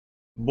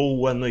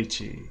Boa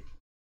noite.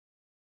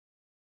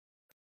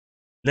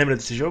 Lembra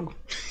desse jogo?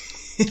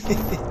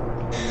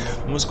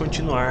 Vamos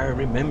continuar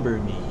Remember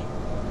Me.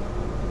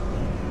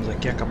 Vamos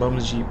aqui,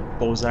 acabamos de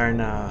pousar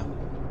na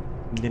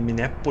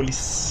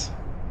Minneapolis.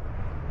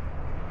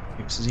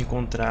 Eu preciso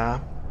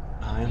encontrar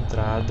a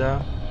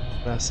entrada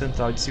para a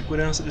central de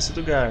segurança desse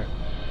lugar.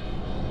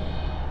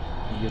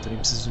 E eu também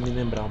preciso me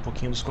lembrar um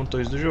pouquinho dos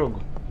controles do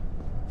jogo.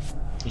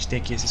 A gente tem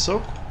aqui esse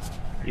soco,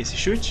 esse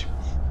chute,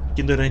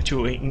 que durante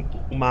o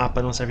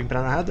mapa não servem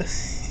para nada.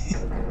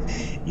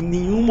 Em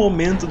nenhum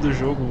momento do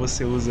jogo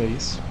você usa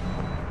isso.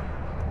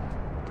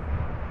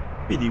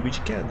 Perigo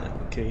de queda,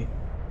 ok.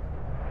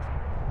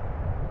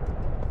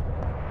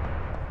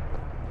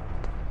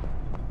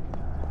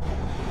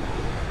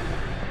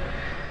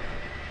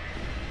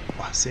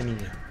 Ó,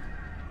 Ceninha.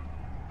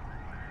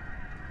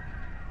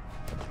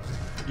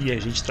 E a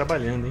gente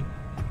trabalhando, hein?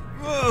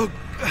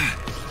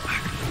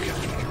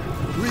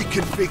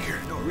 Reconfigure.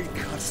 No,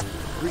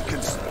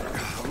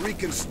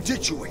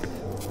 reconstitute.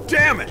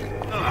 Damn it!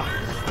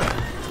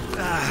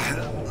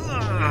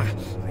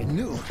 I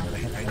knew.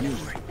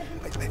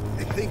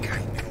 I think I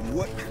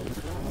knew.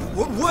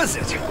 What was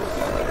it?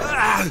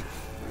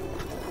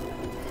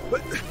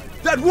 But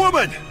that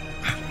woman!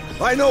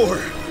 I know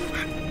her.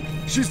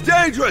 She's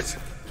dangerous.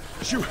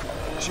 She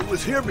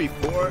was here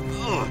before.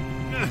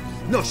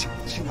 No, she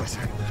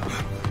wasn't.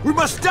 We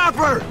must stop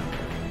her!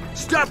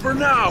 Stop her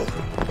now!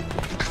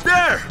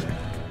 There!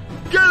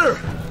 Get her!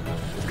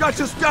 Got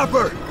to stop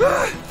her!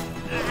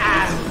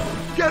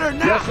 Get her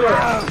now! Yes,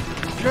 sir.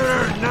 Get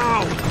her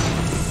now!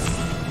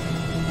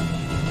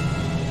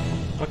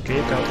 Ok,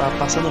 o cara tava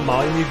passando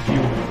mal e me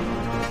viu.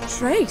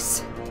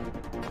 Trace.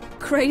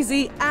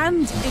 Crazy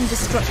and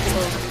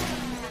indestructible.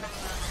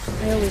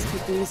 I always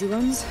pick the easy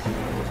ones. Um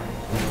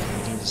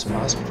pouquinho de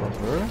espaço, por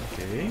favor.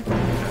 Ok,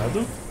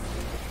 obrigado.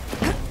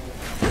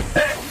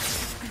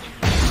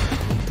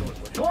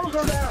 Close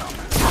her down.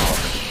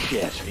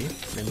 Ok,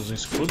 menos um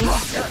escudo.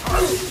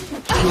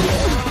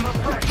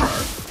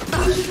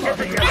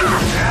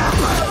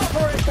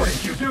 What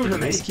did you do to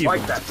me? Esquiva,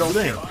 Like that, tudo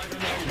don't bem. you?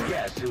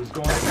 Guess who's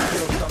going to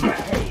feel some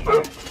pain?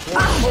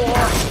 One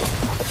more.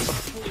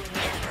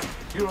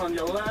 You're on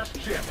your last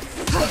chip.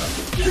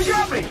 She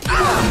got me!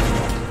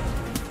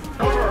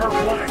 Cover her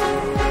flank.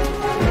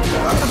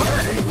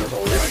 Hey,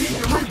 little lady,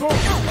 you reboot.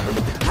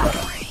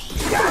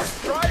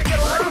 Try to get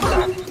around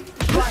that.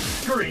 Black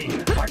screen.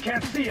 I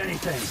can't see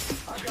anything.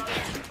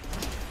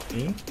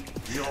 Sim.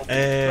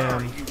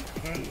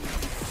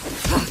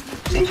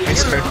 Ficar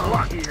esperto.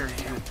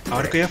 A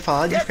hora que eu ia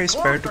falar de ficar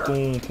esperto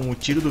com o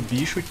tiro do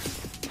bicho,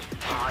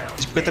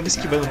 porque eu tava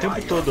esquivando o tempo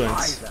todo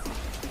antes.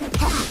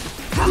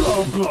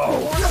 Low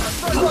blow.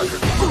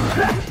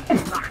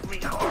 Knock me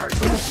hard.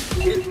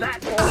 Is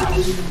that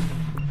all?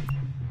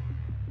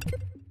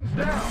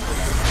 Down.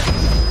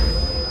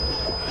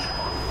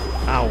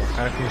 Ah, o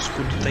cara com o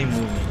escudo tá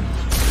imune.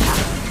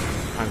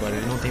 Agora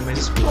ele não tem mais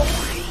escudo.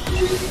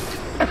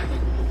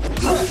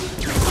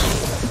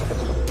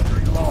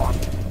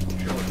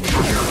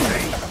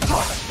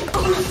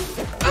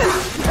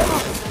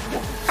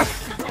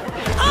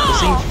 Tô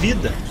sem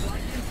vida.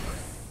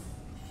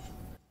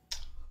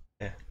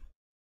 É.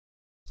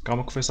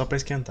 Calma que foi só pra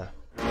esquentar.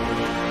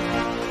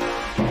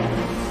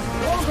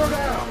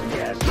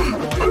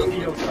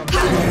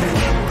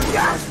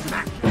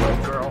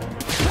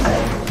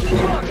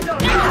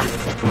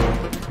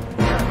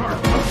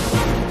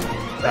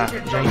 Tá, já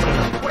entendi.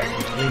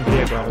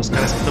 Lembrei agora, os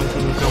caras que estão com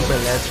um campo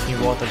elétrico em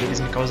volta deles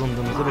me causam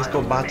dano toda vez que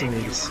eu bato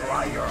neles.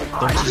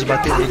 Então eu preciso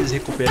bater neles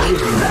recuperando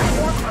vida.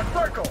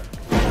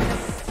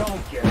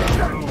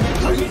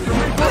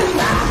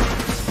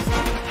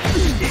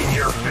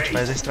 A gente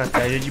faz a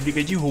estratégia de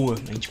briga de rua,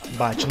 a gente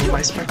bate no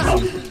mais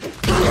fraquinho.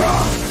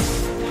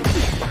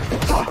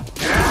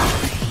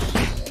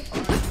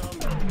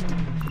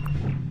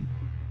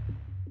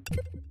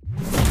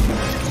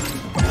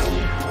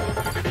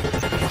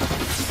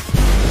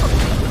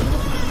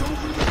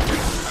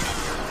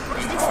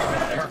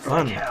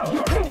 Mano,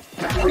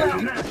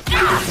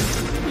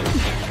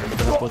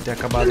 pra poder ter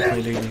acabado com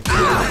ele aí.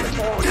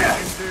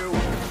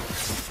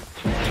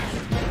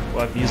 O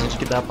aviso de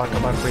que dá pra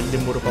acabar com ele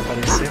demorou pra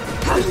aparecer.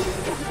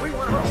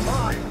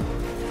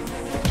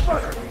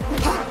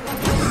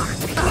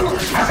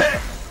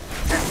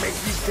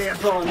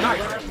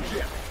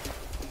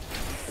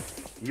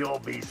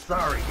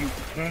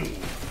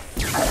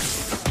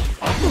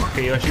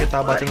 Ok, eu achei que ele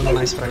tava batendo no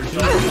mais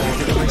fraquinho,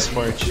 mas ele é mais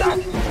forte.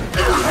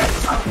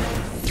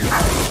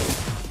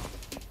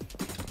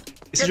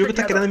 Esse jogo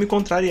tá querendo me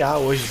contrariar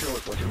hoje.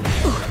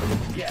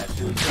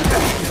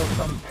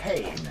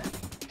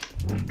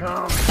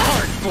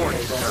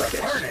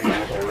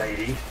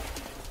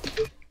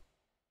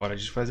 Hora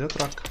de fazer a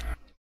troca.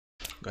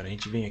 Agora a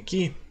gente vem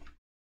aqui.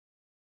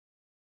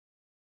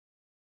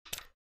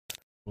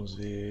 Vamos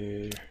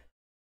ver.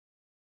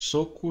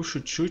 Soco,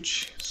 chute,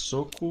 chute.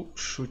 Soco,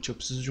 chute. Eu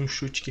preciso de um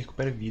chute que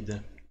recupere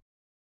vida.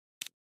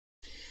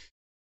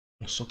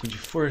 Um soco de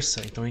força.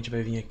 Então a gente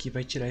vai vir aqui e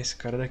vai tirar esse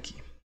cara daqui.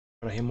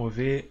 Para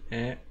remover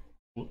é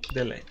o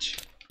delete.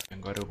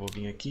 Agora eu vou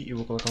vir aqui e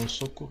vou colocar um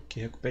soco que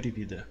recupere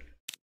vida.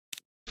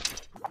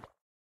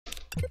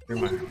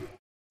 Confirmar.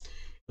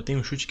 Eu tenho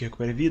um chute que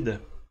recupere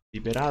vida?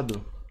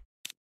 Liberado?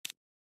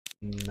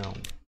 Não.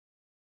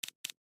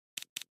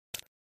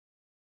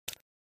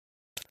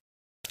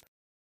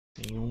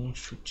 Tem um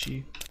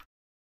chute.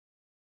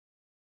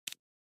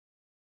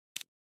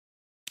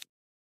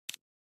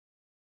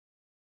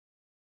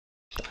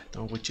 Tá,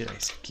 então eu vou tirar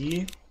esse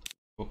aqui.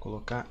 Vou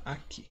colocar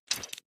aqui.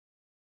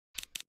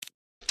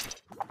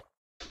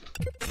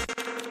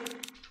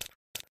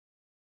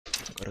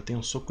 Agora eu tenho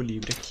um soco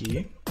livre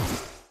aqui.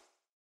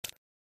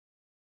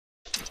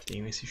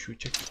 Tenho esse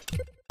chute aqui.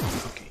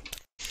 Ok.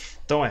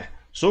 Então é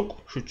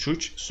soco, chute,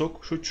 chute,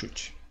 soco, chute,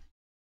 chute.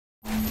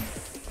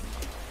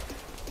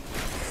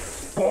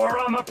 Pour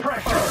on the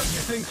pressure.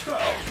 You think so?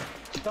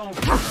 Don't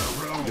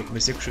Eu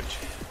comecei com o chute.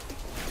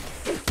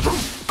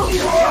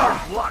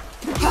 luck.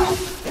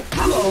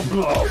 Low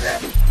blow.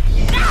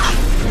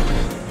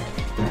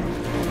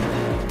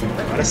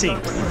 Agora sim.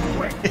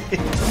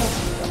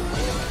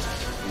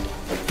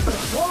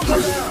 Slow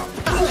her down.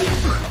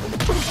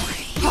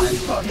 I'm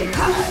fucking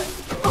high.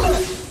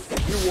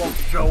 You won't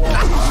show up.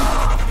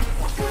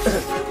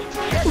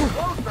 Get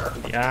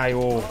closer. E ai,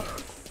 ô. O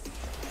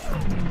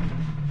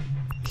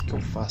que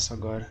eu faço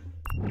agora?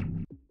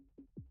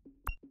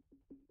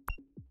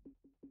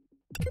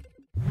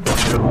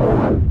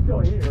 Still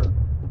here.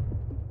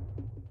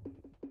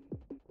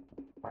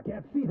 I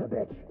can't see the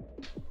bitch.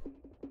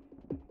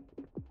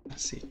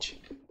 Cacete.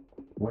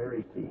 Where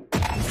is she?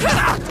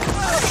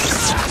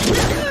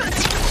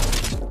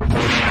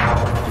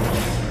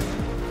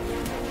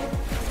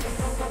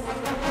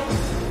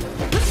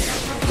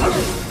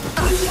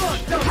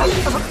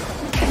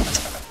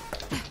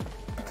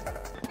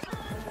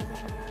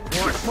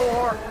 Want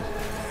more?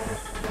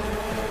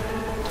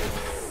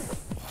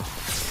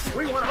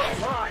 We want her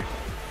alive.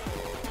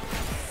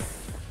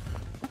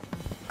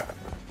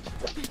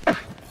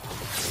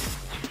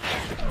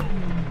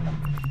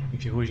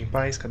 Enferrugem em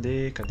paz,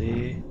 cadê?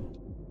 Cadê?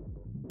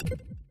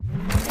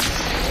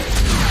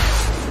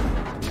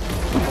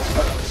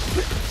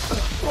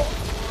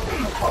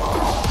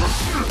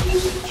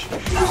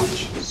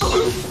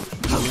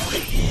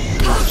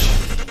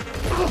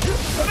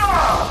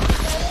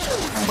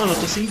 Mano, eu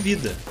tô sem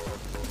vida.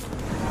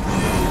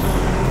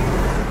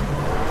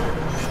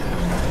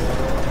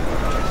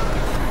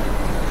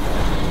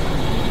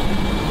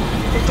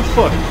 What the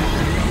fuck?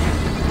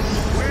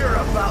 We're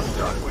about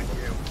done with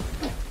you.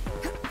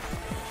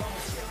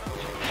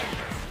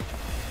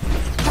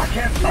 I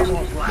can't see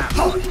won't last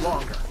much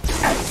longer.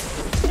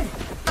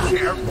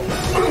 Careful.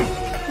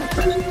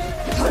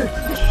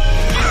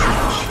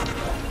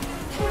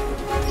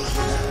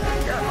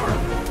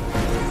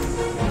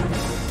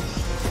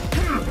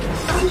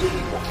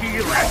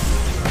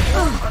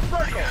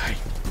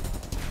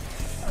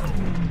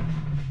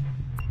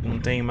 Não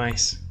tem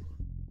mais.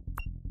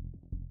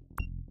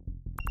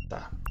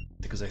 Tá,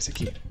 tem que usar esse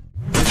aqui.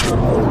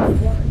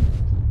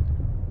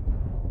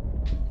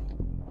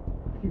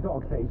 She's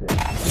all faded.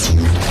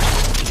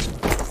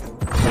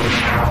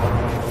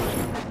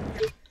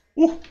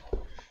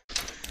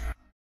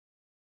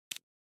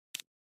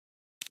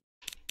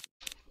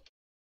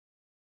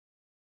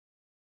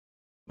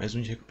 Mais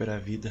um de recuperar a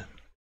vida.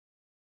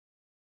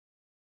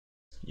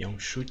 E é um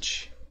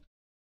chute.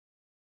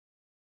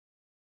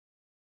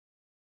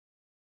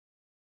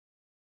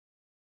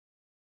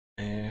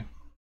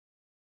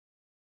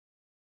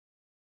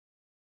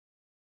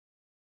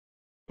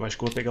 Eu acho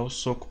que eu vou pegar o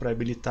soco para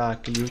habilitar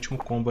aquele último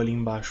combo ali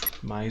embaixo.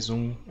 Mais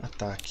um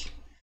ataque.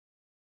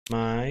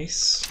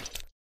 Mas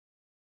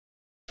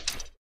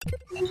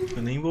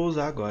eu nem vou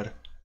usar agora.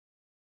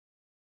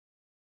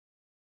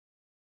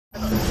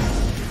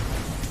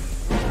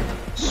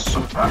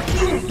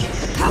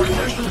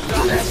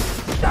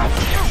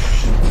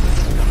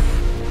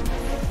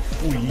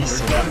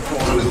 Polícia.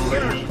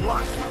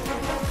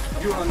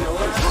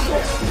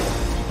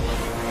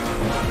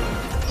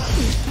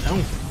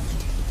 Não.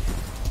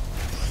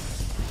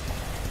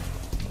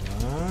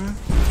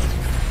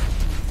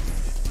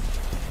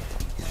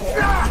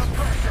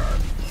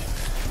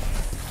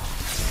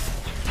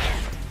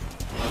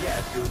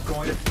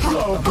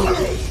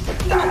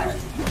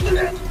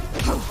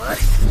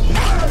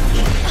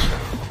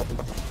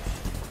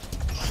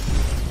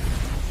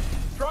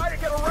 Try to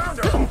get around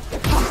her.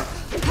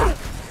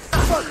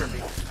 Bugger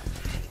me.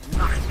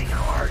 Knock me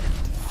hard.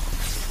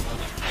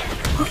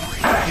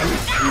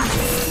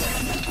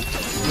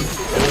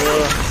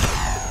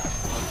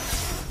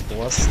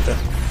 Bosta.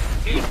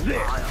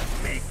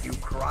 I'll make you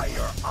cry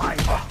your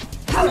eyes out.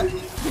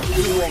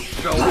 You won't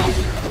show up.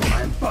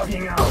 I'm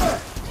bugging out.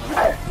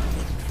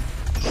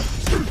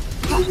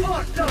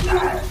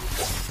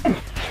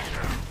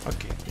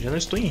 Ok, já não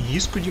estou em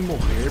risco de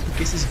morrer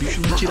porque esses bichos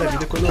não tiram a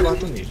vida quando eu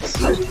bato neles.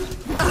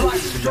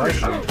 Isso já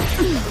ajuda.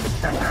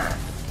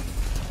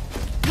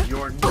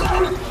 You're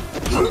not.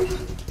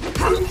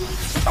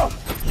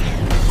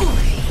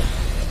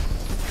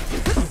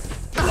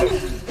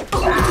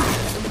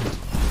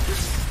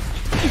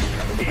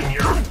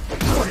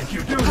 What did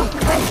you do?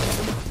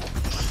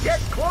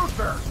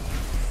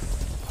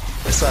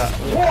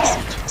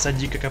 Essa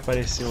dica que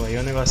apareceu aí é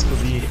um negócio que eu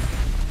vi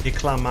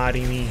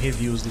reclamarem em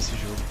reviews desse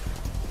jogo.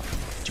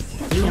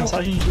 Tipo, tem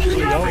mensagem de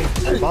tutorial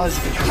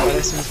básica que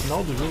aparece no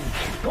final do jogo.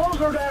 Close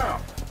her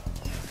down.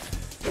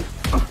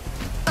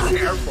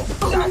 Careful.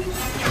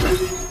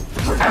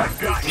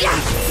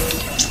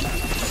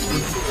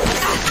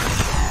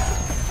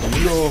 De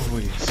novo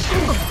isso.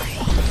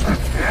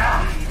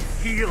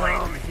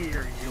 Healing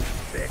here, you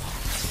bitch.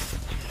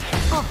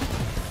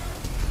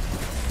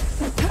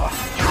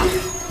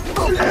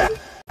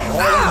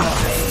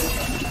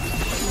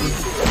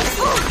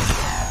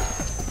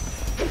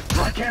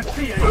 I can't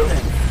see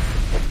anything.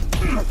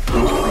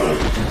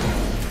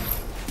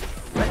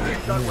 Let's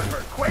get done with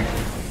her, quick.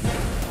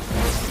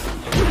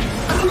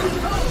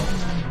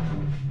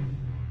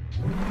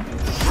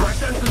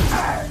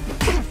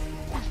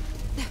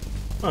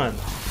 Mano.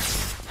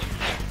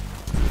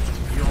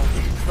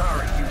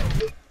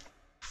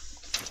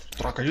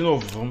 Troca de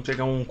novo. Vamos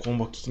pegar um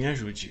combo aqui que me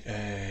ajude.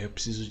 Eu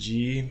preciso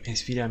de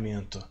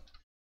resfriamento.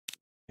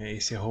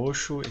 Esse é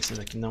roxo, esse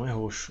daqui não é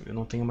roxo. Eu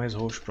não tenho mais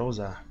roxo para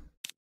usar.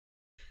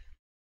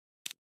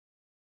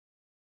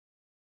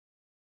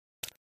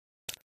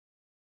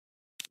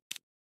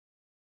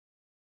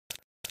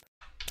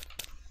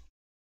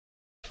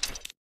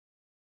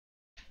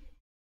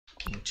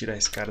 Vamos tirar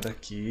esse cara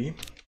daqui.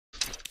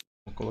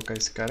 Vou colocar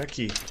esse cara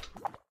aqui.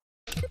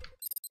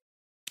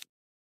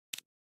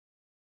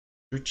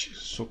 Chute,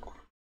 soco.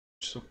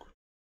 Soco.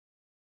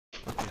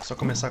 Ok, só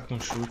começar com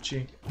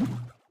chute.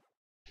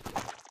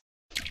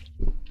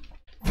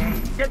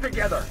 Get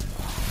together.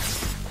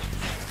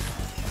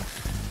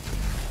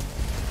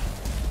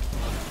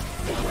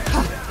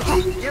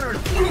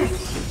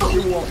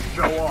 You won't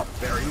show up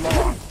very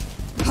long.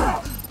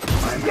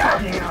 I'm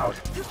backing out.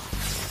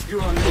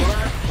 You on your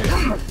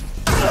left?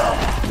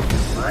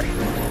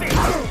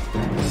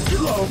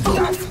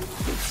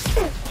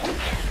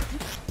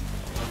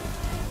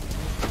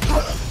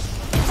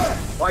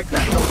 Like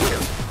that, don't you?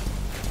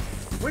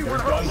 We were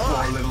done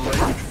for a little late.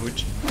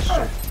 Chute,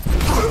 soco.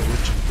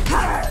 Chute.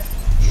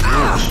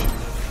 Chute.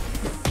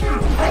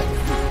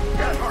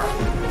 Get her.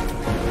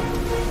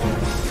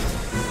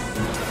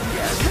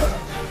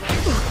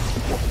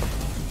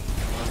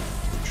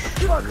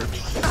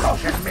 I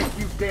can make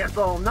you dance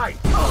all night.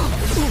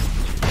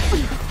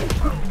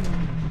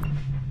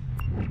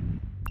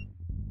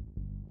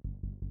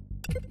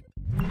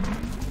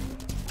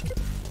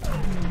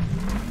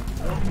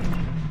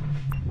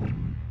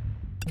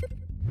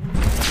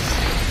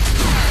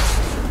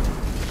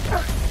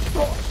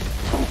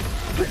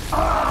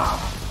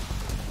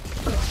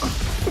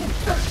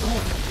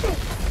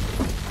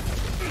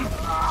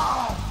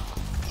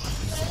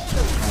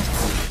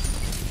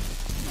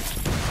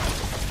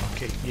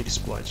 Ok, e ele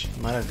explode.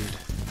 Maravilha.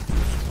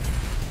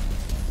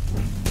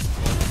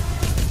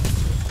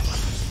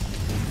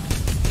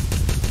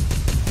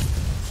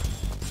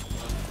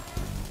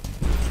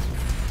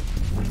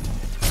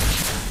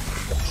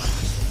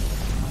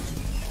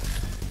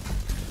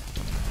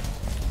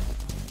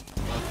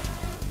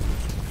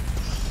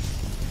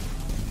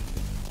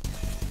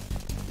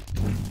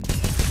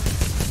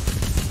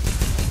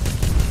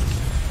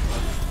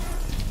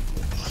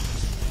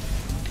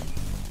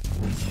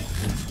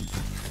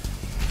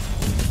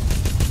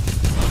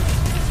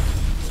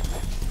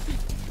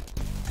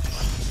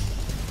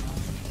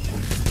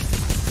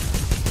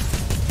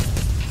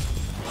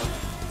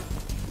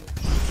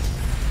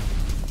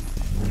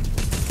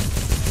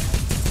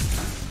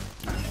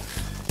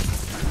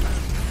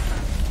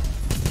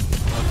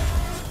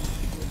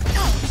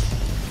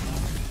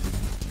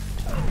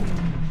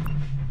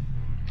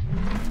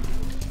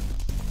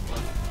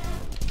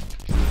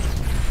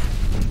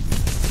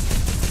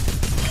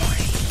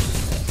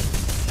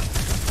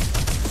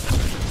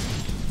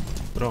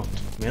 Pronto,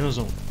 menos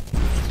um.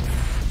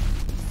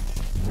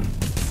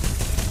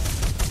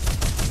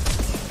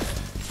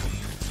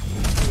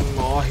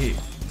 Morre.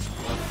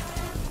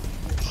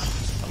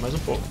 Só mais um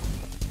pouco.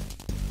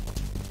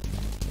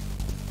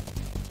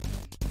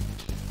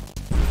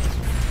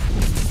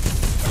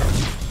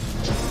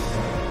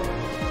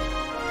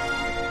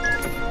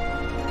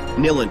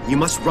 Nilin, you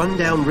must run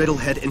down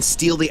Riddlehead and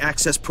steal the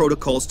access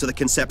protocols to the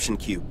Conception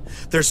Cube.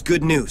 There's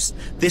good news.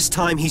 This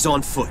time he's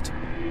on foot.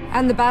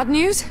 And the bad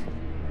news?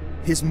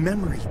 His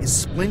memory is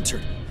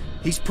splintered.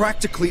 He's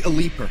practically a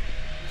leaper.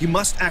 You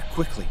must act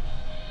quickly.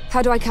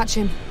 How do I catch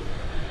him?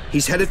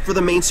 He's headed for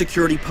the main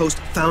security post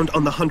found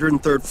on the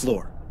 103rd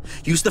floor.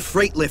 Use the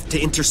freight lift to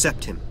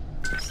intercept him.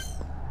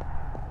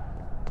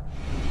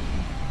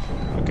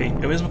 Ok,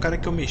 é o mesmo cara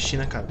que eu mexi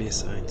na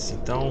cabeça antes,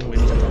 então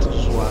ele já tá tudo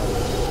zoado.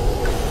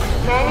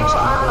 Manual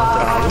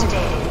unlock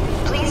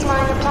activated. Please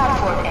mind the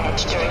platform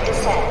edge during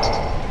descent.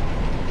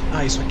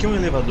 Ah, isso aqui é um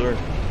elevador.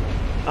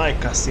 Ai,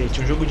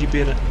 cacete, um jogo de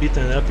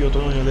beat'em up e eu tô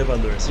no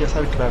elevador. Você já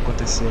sabe o que vai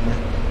acontecer, né?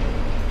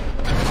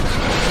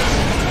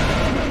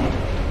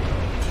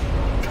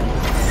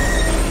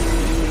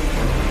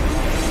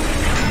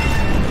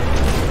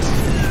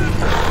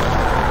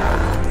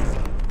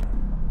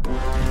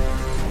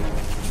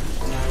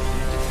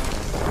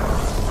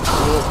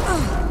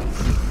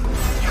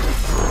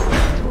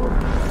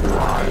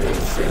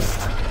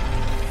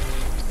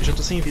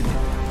 sem vida.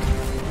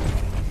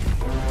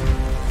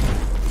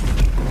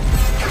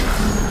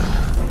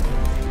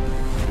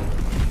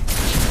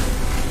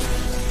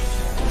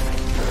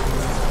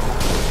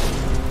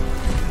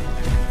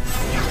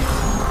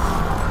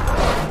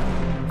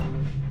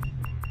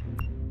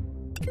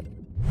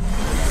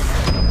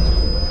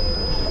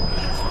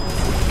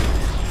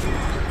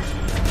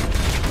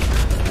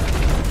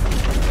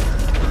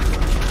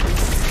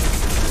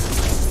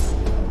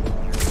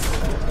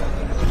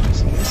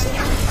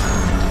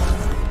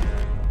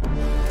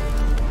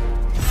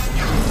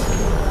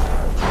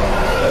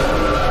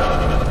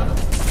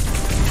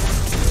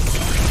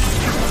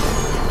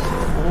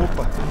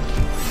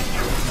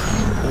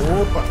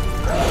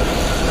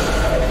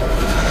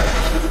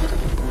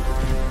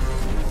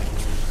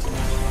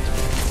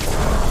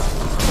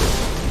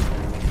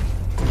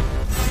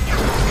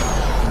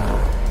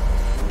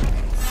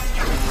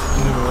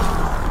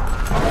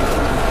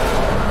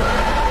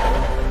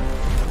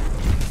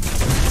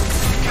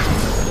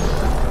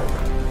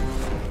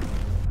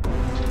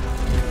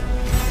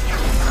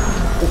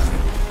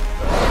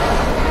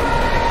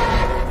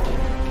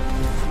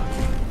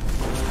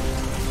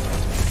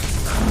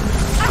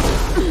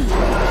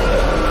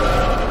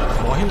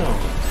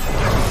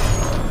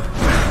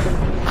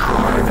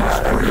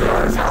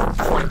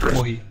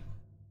 Morri.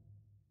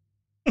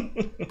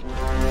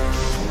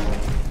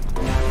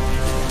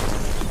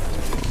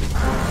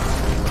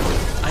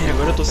 Ai,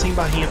 agora eu tô sem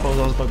barrinha pra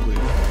usar os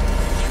bagulho.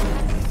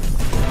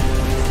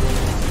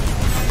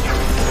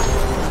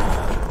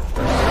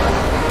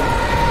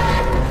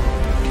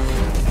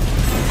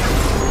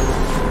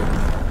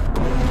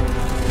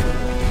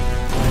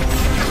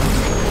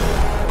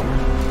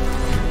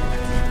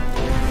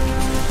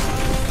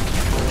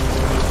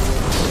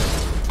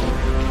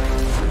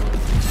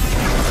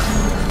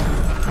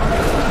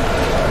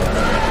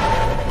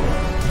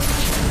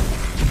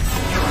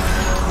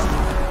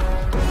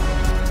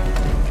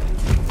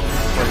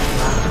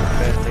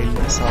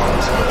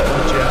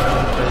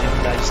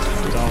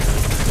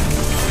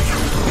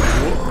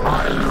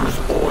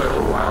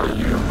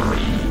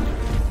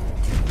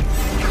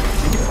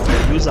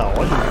 Usa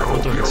óleo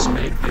enquanto eu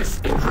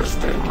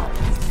respeito.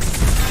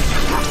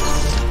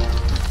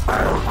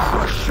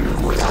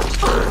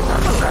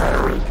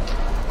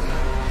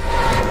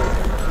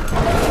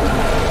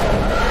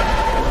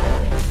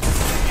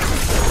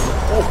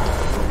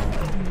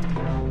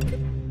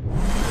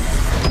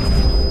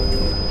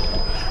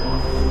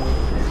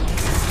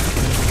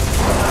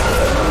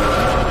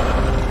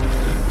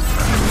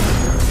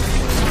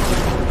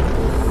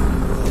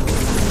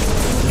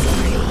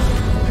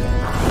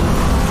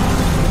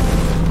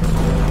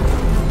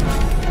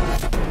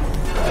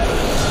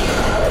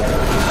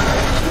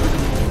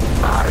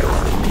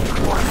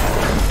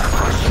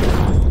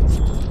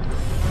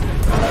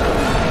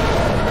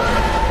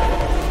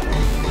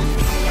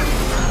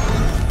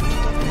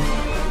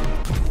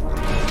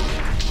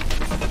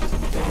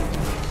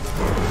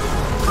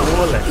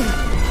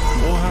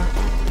 Porra,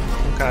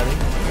 um cara, hein?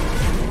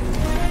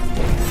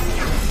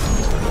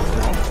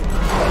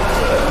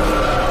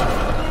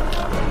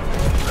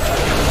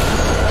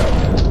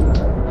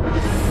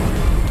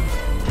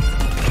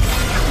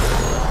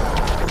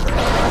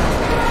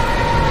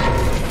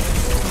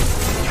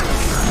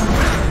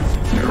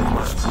 You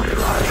must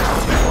realize how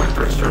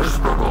pointless your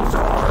struggles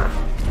are.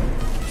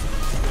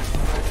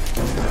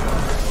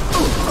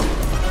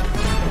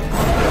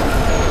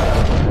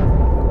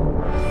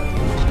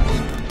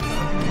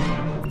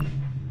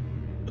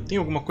 Tem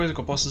alguma coisa que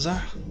eu possa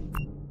usar?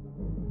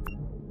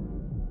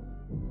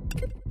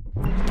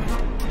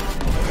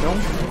 Não?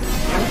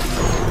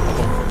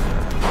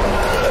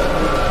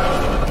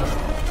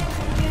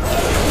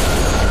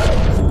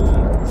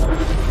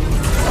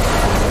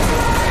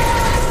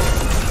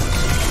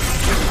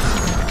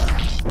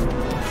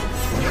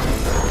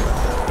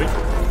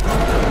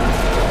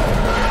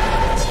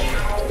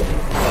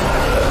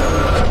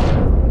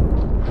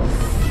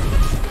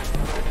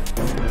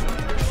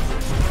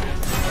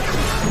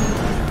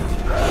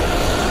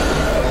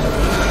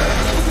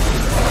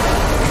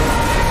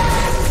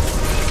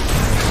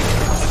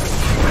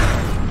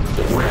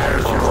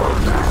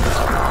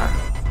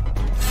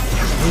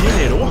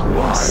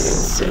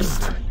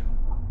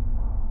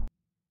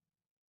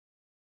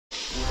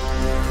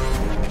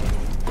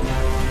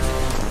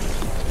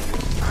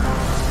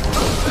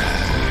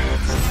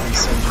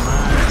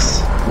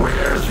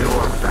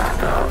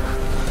 Tá bom.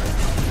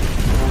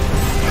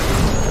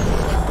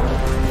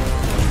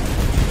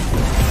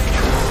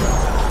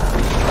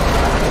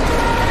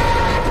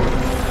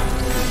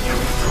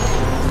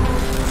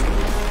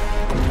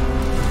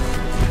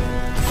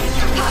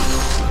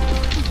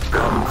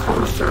 Come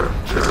closer,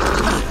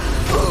 Jerry.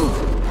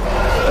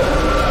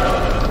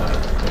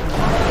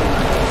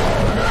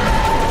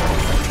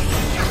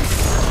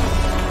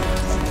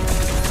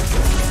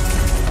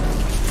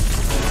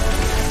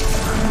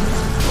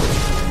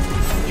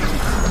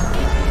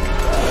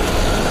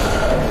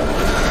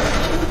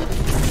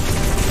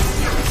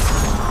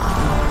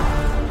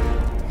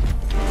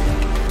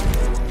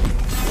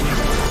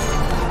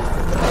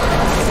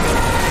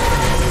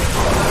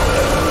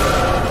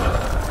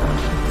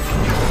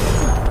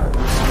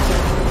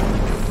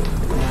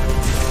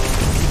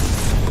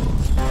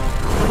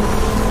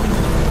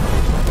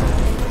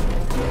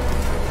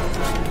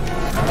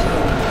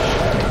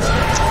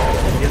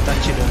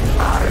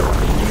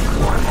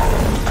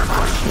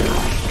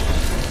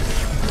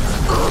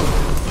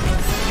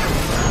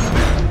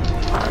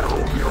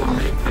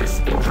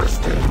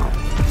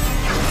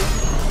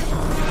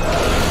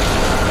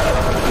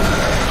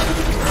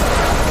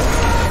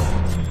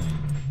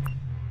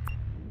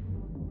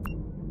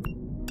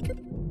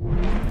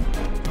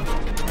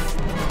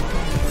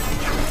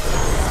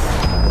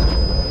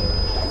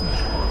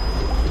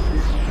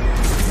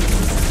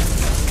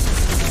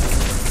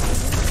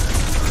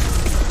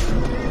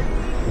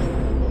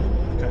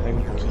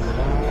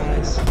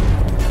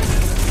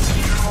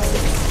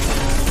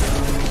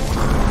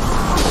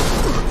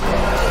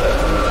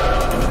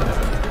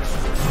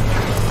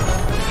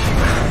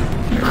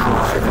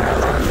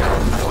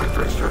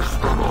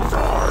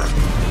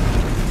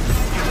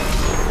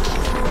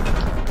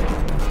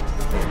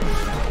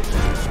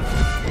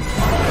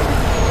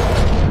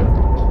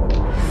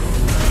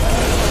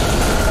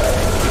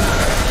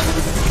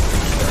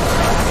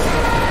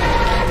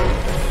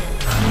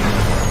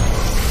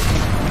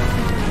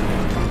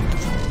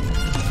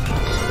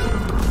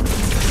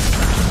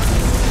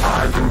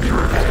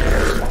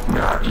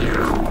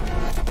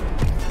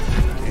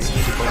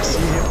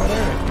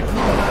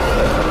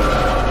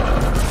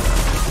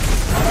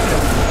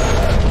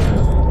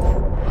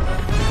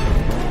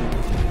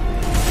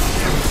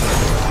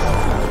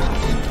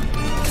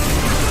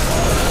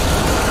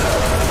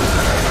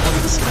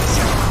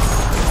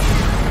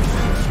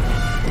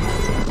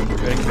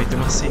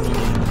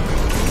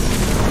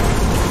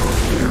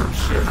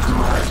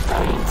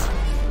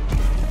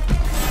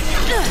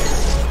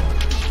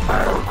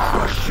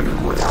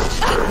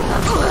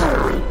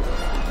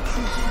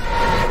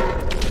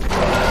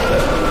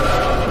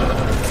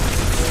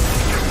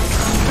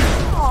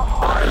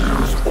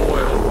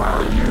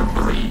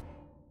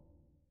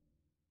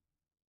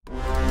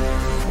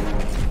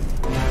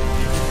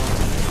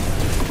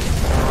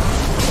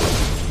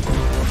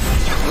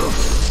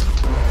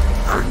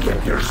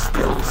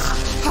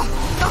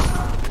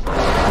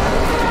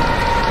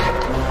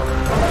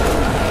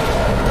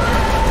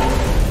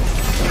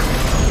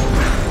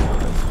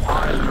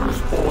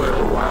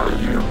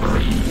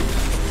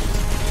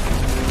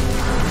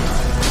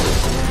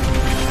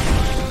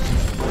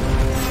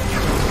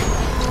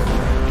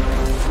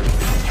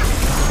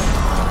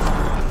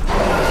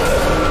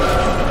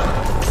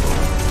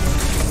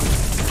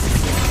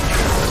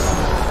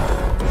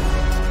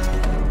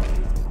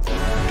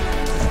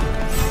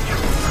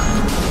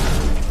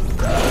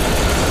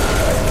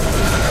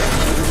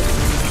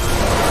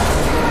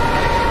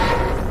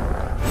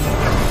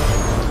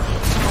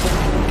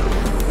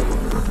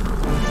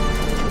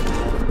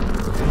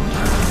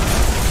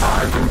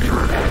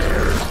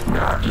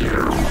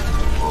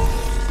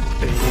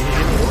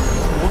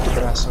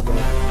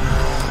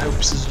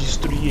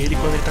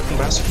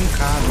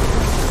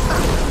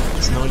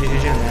 Senão ele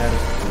regenera.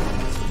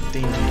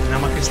 Entendi. Não é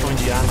uma questão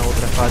de na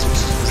outra fase eu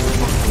preciso fazer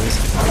alguma coisa.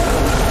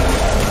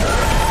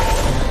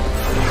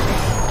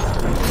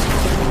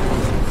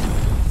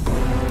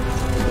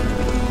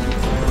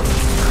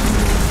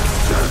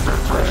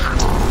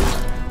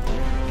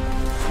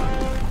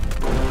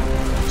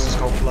 Preciso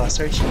calcular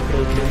certinho para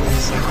eu ter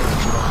munição para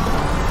atirar.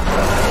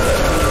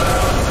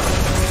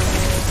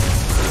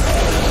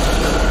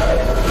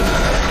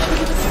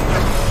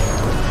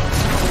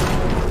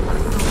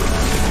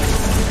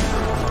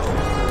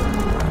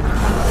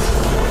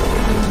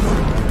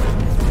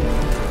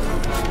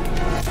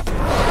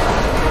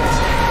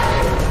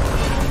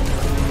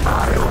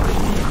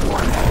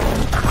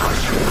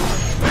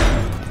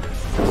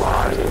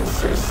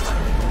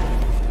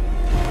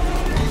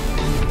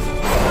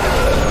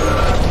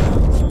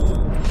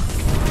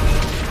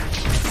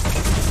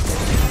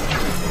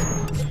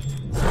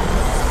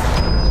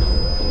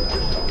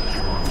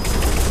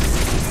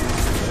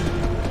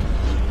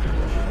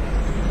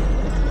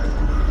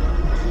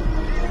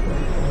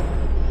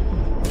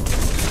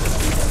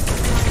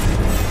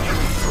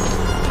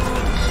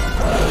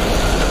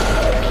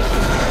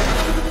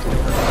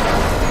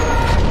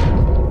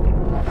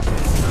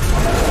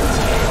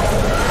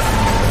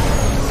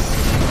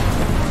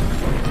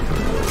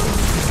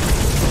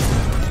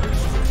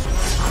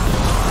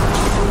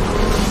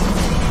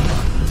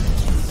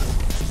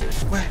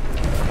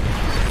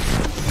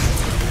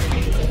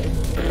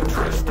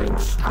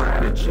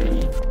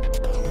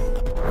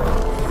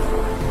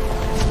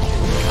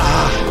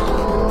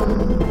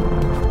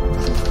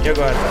 E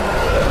agora?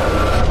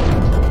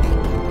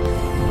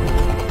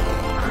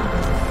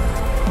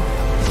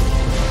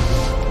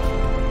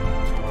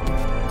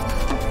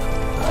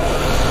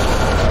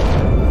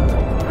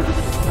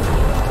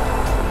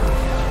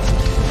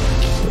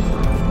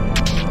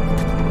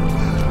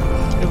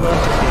 Levanta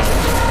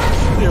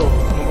aqui. Eu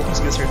não vou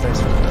conseguir acertar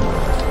isso.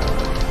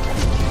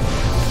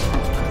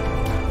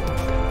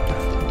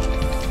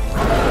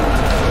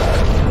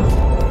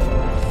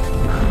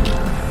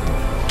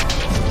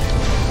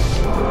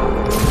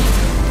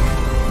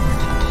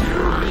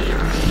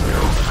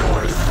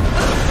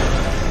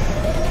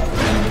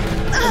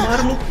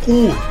 No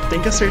cu. Tem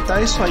que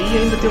acertar isso aí e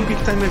ainda tem um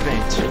Quick Time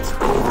Event.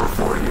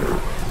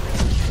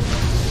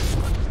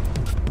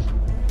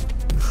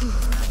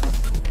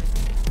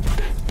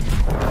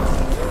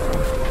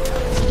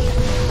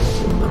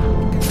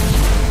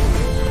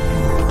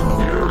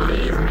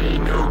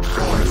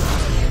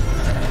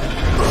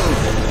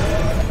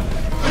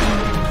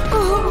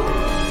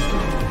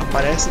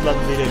 Aparece do lado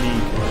dele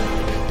ali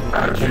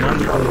o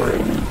comando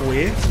com o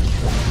E,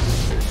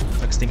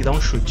 só que você tem que dar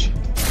um chute.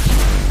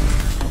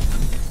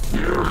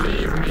 You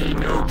leave me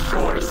no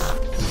choice.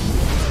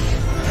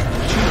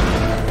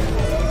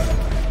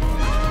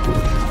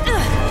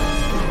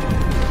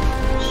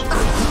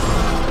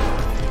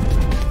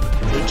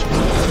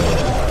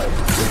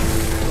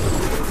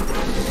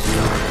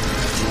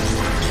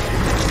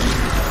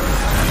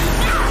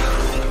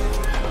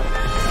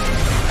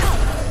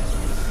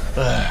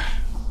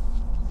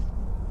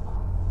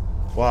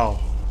 Uau.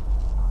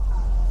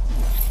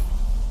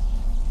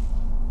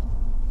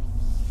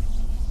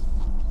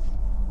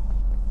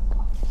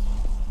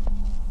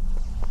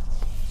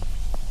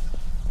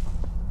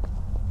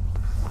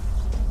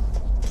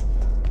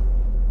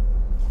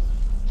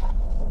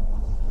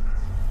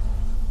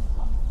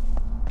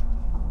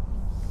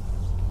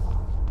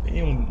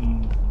 Tem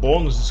um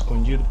bônus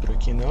escondido por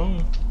aqui, não?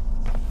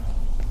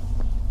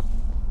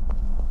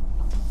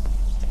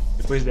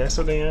 Depois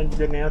dessa eu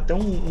devia ganhar até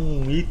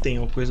um item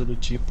ou coisa do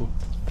tipo.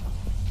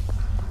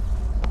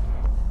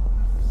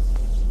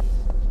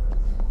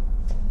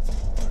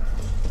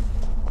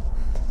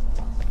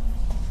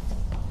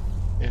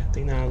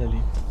 Tem nada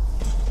ali.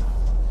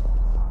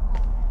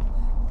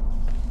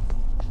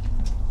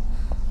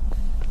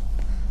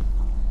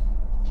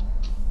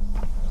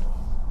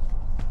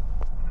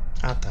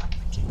 Ah, tá.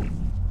 Aqui.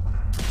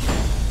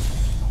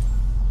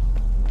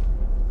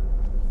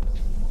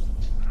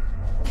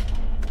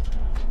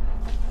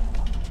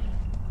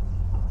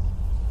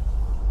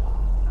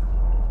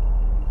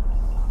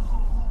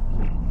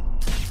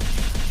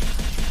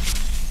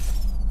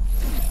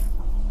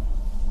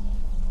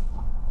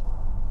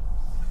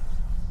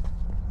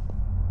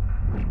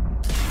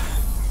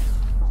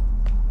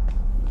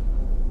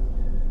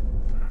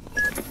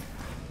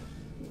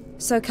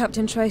 So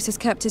Captain Trace has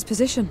kept his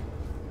position.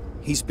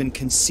 He's been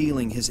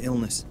concealing his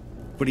illness,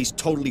 but he's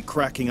totally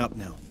cracking up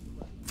now.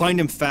 Find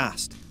him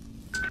fast.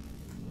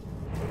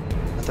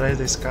 Atrás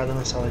da escada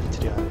na sala de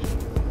triagem.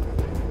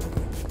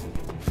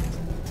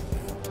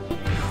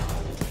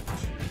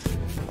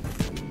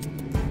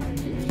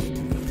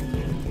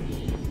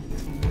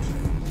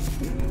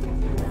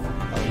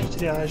 Sala de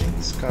triagem,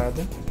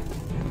 escada.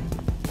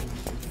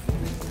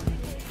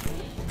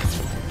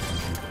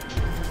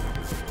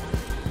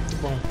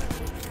 Bom.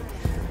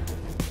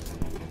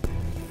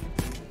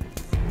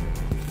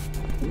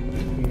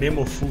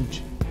 Memo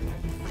Food.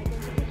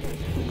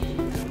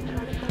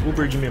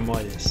 Uber de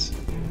memórias.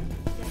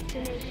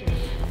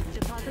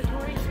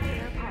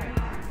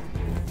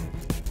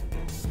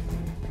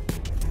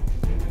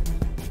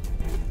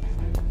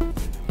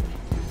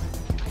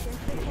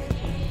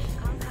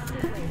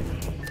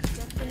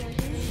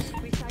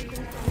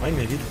 Ai,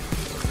 minha vida.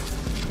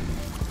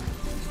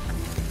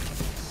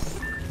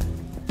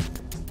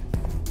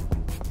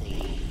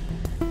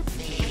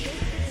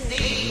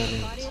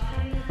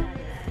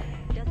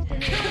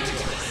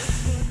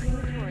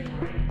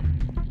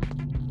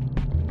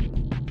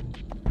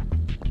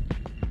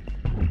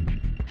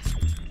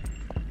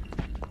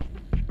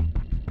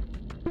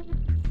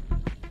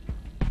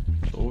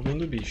 Tô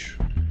ouvindo o bicho.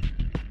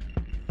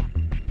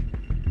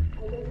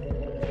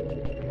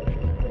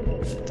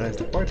 Atrás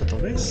da porta,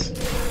 talvez?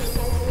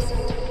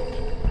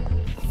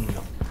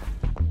 Não.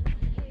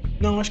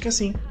 Não, acho que é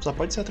assim. Só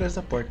pode ser atrás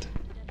da porta.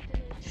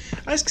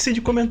 Ah, esqueci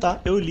de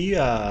comentar. Eu li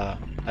a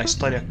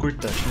história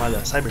curta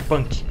chamada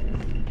Cyberpunk,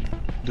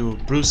 do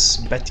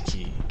Bruce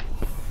Betke.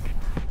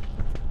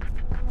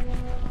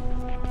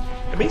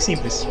 É bem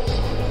simples.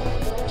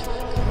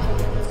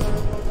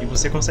 E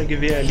você consegue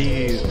ver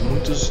ali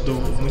muito do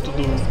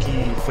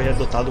que foi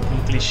adotado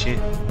como clichê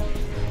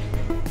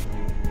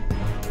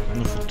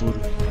no futuro.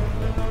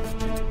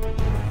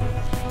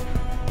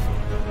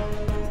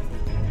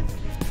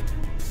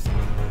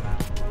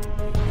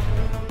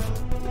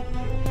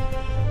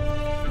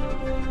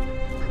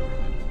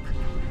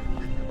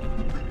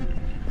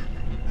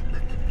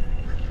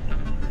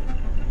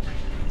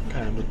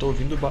 Caramba, eu tô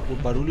ouvindo o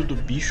barulho do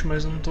bicho,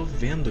 mas eu não tô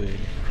vendo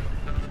ele.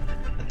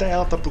 Até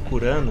ela tá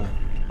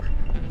procurando.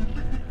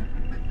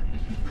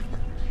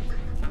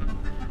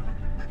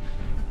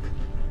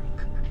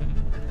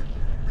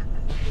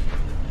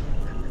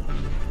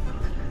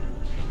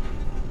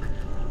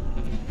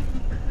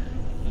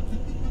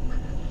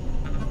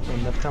 Não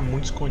deve estar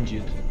muito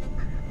escondido.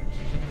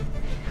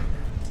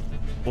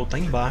 Ou tá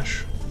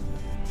embaixo.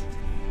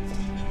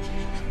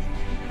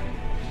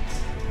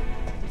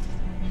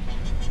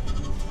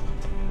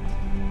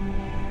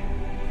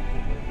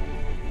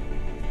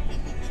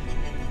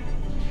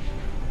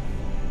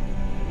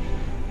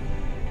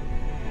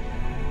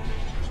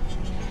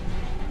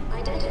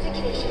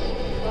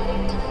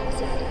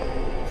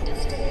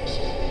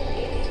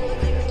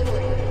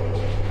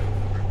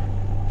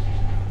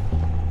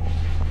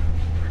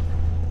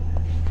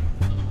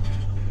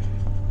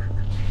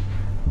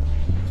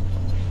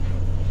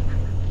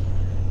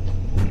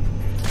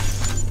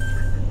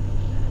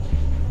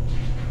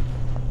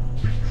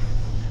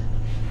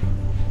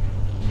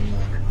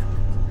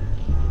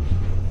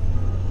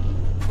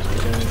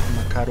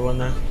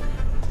 Carona,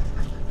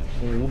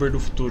 um Uber do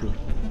futuro.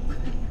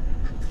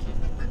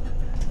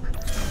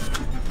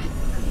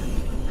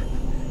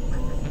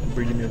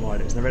 Uber de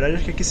memórias. Na verdade,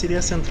 acho que aqui seria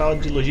a central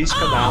de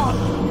logística da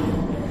Amazon.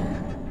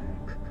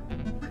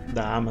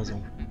 Da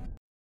Amazon.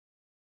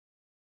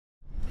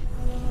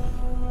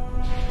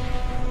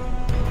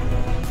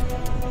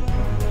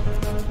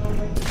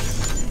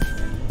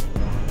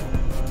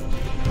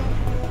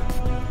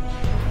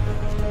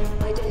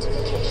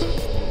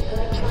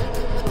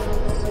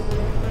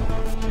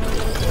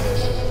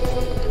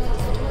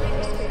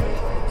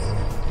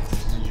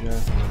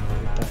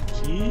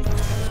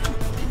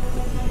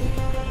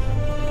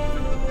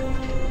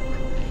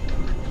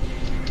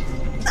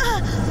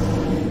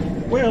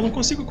 Ué, eu não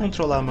consigo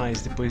controlar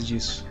mais depois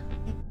disso.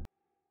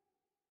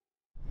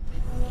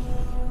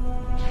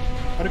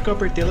 Na hora que eu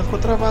apertei, ela ficou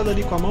travada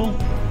ali com a mão.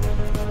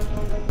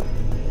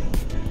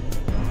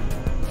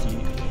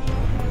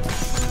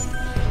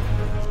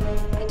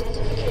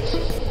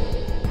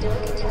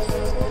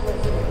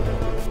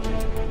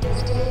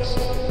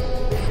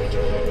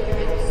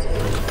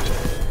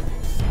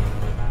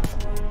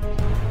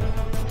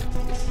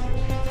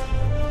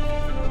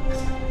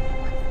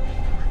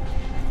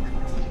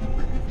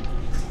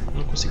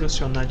 Consigo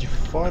acionar de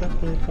fora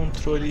com o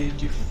controle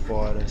de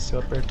fora. Se eu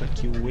aperto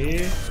aqui o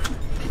E,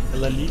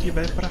 ela liga e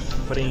vai pra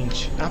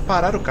frente. Ah,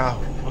 parar o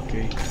carro.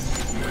 Ok.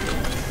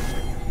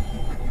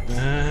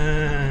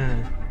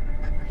 Ah,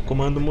 o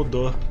comando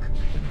mudou.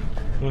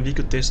 Não vi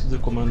que o texto do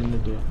comando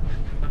mudou.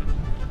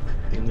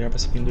 Tem lugar pra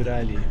se pendurar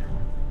ali.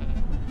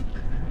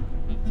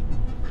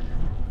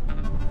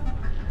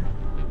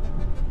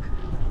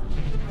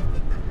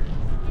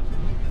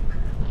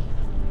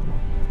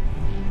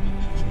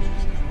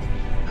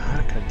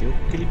 Deu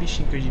aquele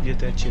bichinho que eu devia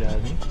ter atirado,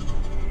 hein?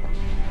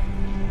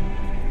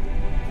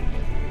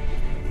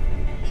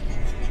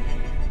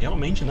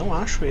 realmente não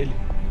acho ele.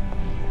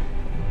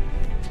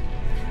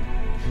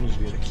 Vamos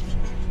ver aqui.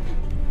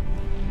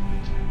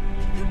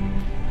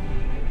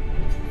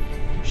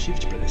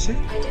 Shift para descer?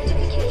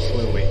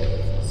 Wait.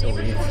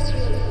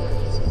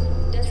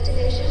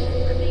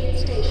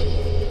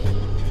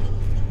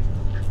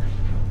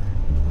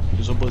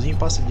 Os robozinhos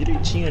passam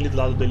direitinho ali do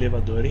lado do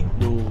elevador, hein?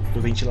 Do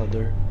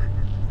ventilador.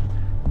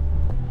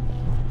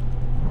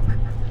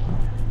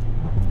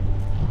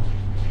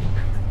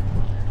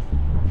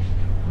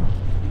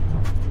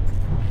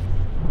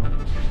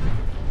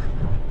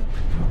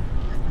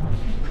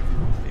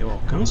 Eu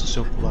alcanço se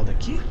eu pular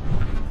daqui?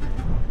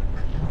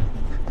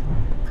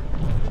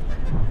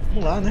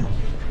 Vamos lá, né?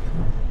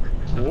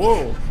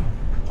 Uou!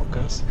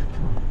 Alcança.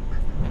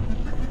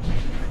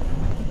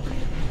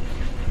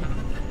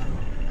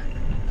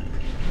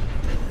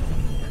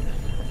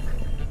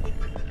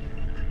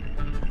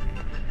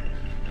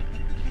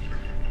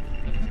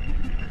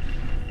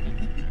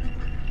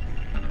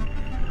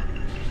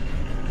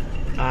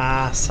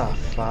 Ah,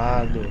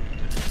 safado.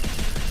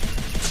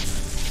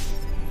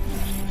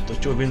 Tô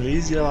te ouvindo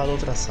desde lá da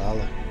outra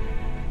sala.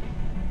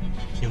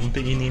 Eu não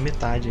peguei nem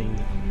metade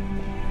ainda.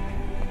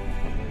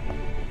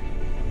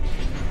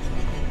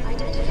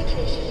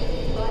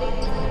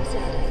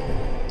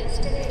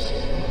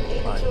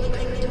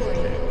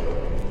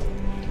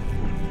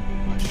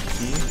 Acho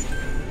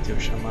que se eu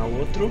chamar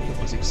outro, eu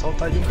consigo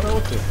saltar de um para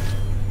outro.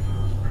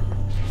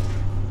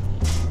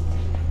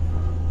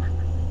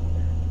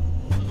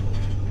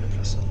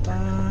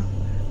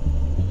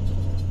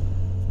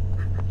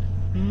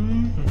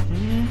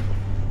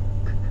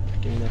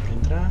 Aqui não dá pra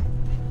entrar.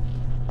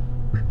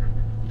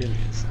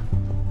 Beleza.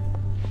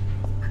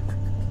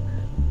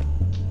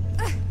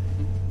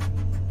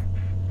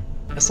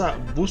 Essa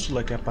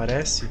bússola que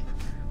aparece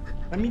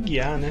pra me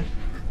guiar, né?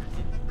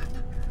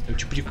 É o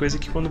tipo de coisa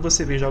que quando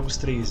você vê jogos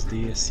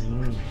 3D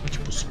assim,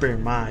 tipo Super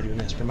Mario,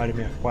 né? Super Mario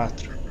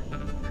 64.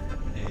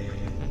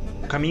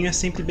 O caminho é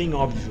sempre bem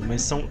óbvio,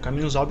 mas são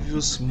caminhos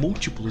óbvios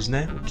múltiplos,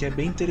 né? O que é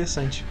bem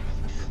interessante.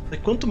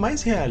 Quanto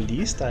mais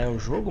realista é o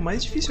jogo,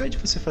 mais difícil é de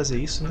você fazer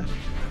isso, né?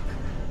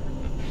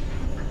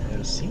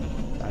 05,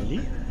 tá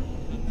ali?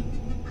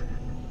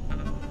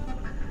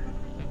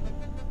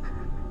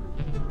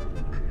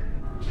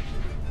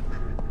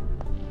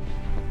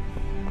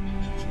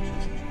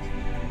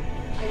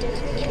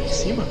 Aqui em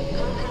cima?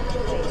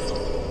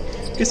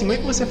 Porque assim, como é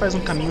que você faz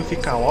um caminho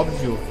ficar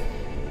óbvio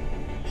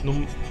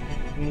num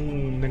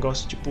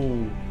negócio tipo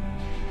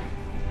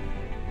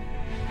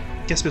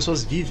que as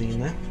pessoas vivem,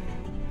 né?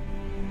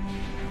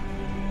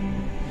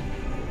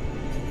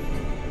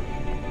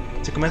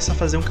 Você começa a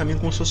fazer um caminho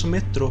como se fosse um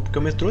metrô, porque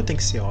o metrô tem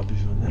que ser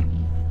óbvio, né?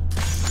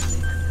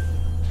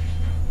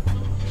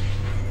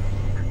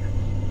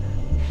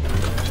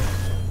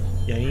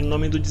 E aí, em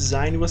nome do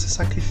design, você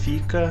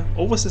sacrifica...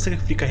 Ou você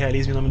sacrifica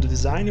realismo em nome do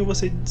design, ou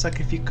você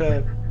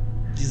sacrifica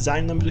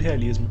design em nome do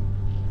realismo.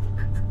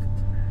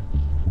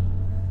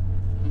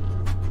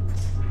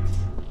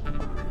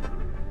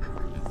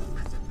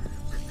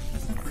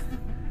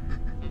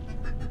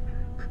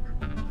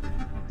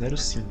 Zero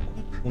 05.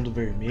 Fundo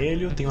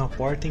vermelho, tem uma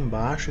porta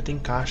embaixo e tem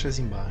caixas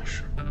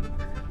embaixo.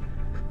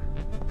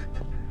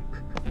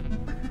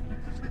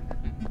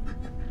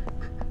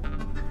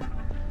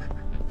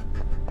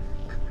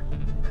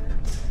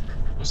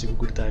 Consigo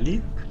grudar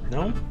ali?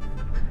 Não?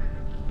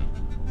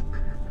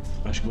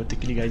 Acho que vou ter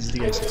que ligar e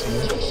desligar isso aqui.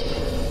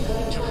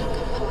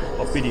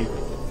 Ó o perigo.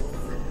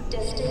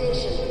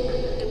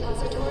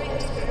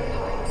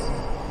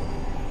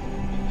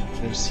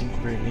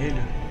 05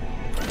 vermelho.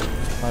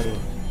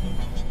 Parou.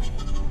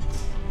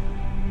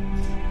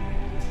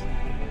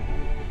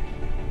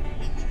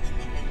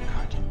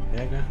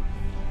 Pega.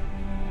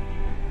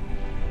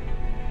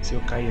 Se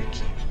eu cair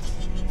aqui.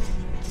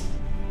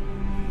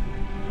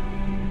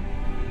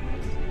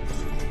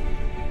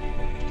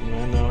 Não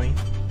é não, hein?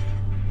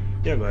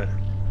 E agora?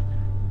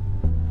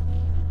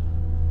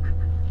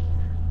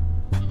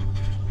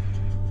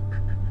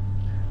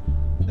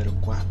 Zero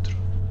 04.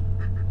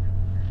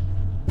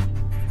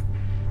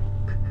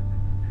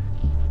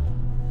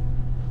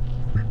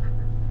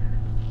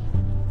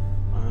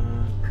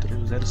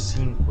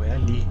 05, é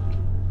ali.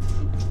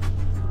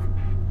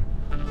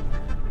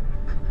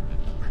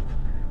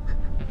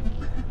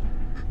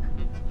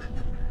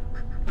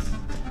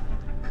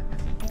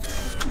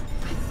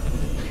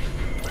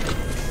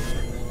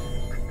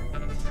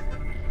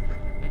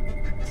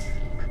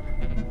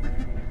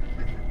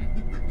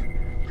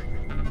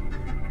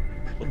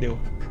 Fodeu.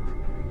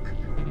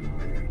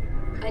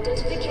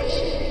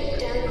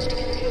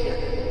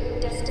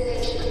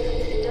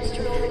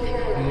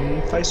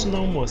 Não faz isso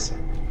não, moça.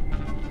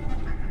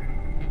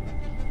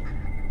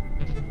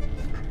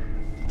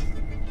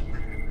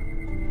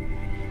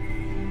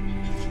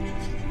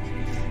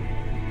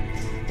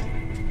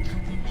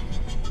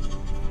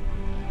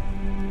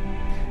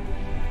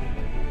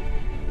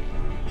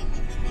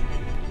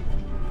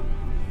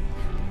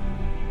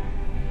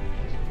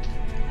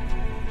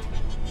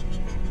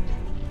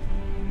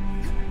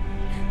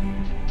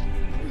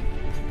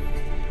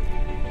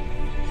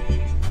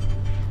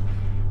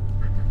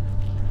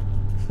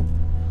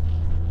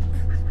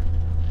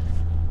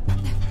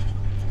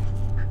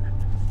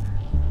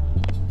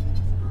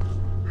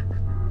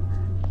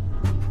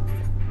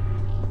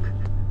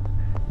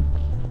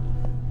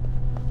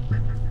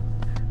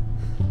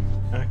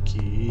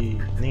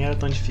 Nem era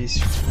tão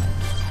difícil.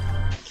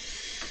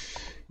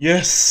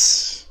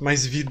 Yes!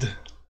 Mais vida.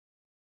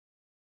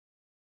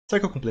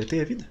 Será que eu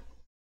completei a vida?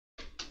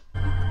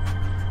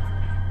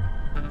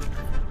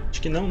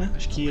 Acho que não, né?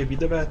 Acho que a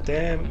vida vai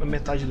até a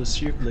metade do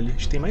círculo ali.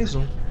 Acho que tem mais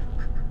um.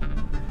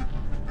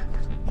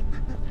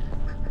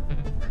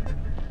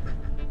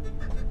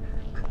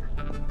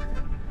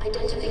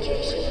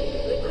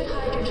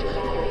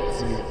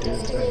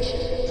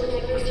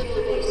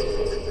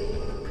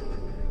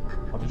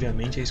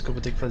 Obviamente é isso que eu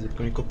vou ter que fazer,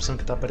 porque a única opção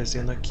que tá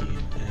aparecendo aqui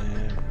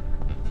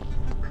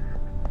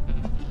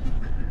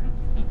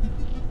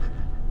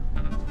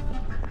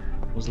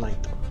Vamos lá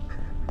então.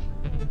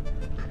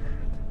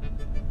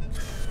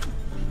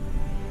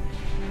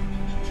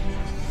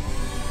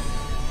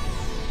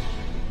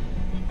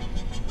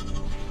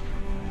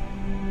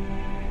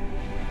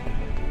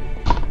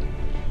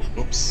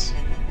 Ops.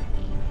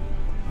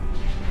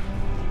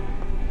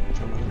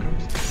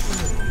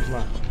 Vamos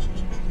lá.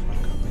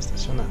 Para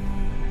estacionar.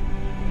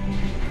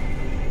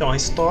 Então, a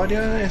história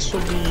é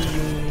sobre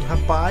um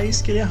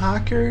rapaz que ele é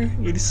hacker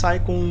e ele sai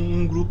com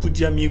um grupo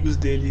de amigos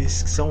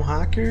deles que são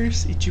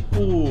hackers e,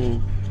 tipo,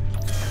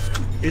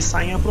 eles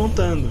saem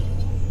aprontando.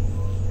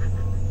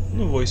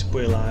 Não vou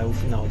spoiler o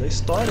final da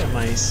história,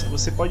 mas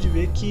você pode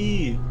ver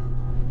que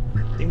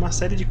tem uma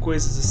série de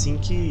coisas assim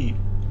que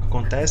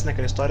acontecem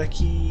naquela história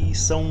que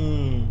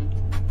são...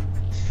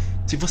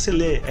 Se você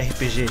lê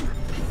RPG,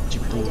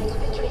 tipo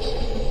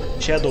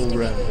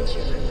Shadowrun,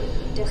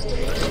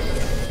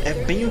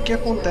 é bem o que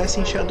acontece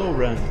em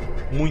Shadowrun,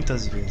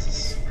 muitas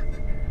vezes.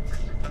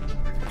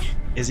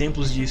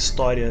 Exemplos de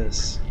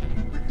histórias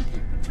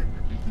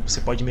que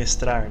você pode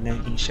mestrar, né,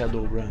 em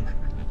Shadowrun.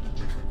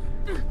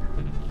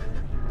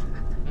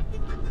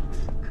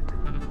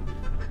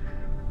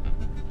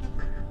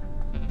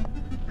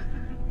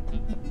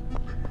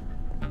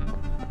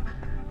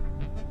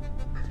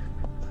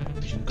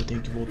 Imagino que eu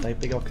tenho que voltar e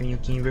pegar o caminho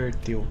que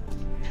inverteu.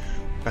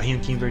 O carrinho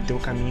que inverteu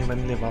o caminho vai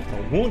me levar para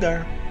algum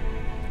lugar.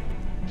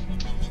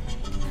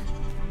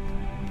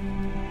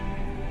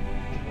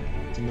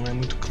 Não é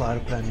muito claro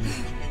pra mim.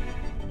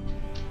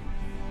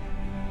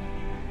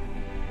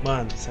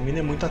 Mano, essa mina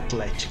é muito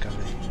atlética,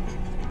 velho.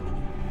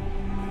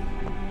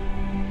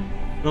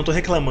 Não tô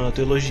reclamando, eu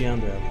tô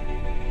elogiando ela.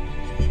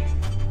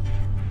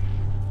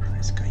 Tá,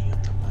 esse carrinho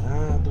tá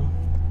parado.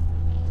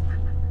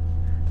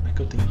 Como é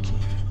que eu tenho que ir?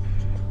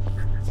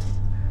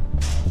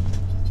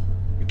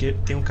 Porque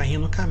tem um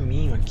carrinho no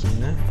caminho aqui,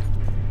 né?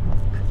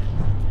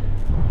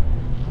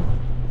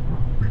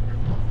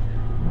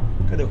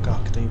 Cadê o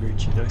carro que tá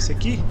invertido? É esse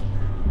aqui?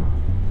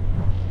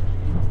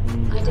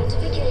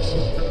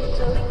 Identification,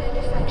 clothing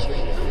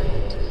manufacturing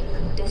equipment.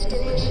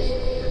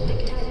 Destination,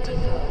 Victime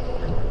Depot.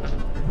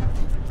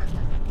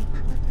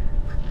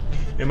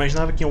 Eu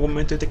imaginava que em algum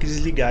momento eu ia ter que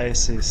desligar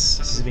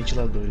esses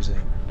ventiladores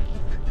aí.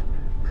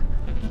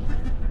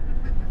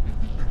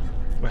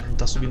 Ué, não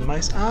tá subindo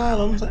mais? Ah,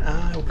 ela não tá...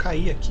 Ah, eu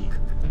caí aqui.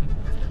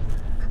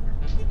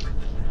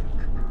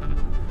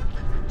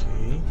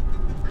 Ok.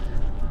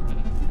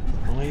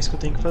 Não é isso que eu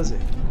tenho que fazer.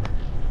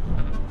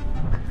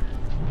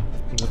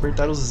 Vou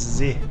apertar o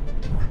Z.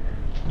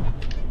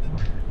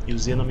 E o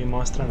Z não me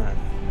mostra nada.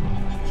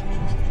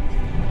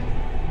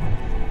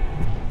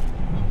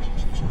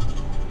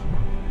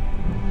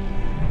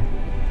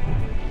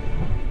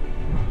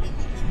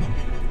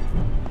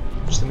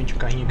 Justamente o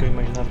carrinho que eu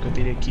imaginava que eu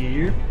teria que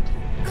ir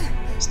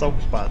está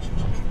ocupado.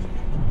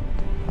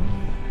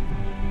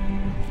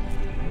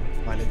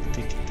 Falha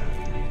detectada.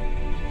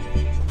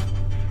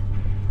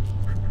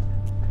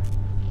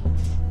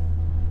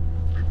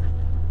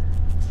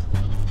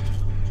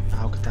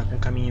 Ah, o que está com o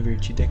caminho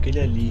invertido é aquele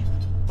ali.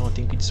 Então eu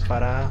tenho que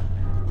disparar.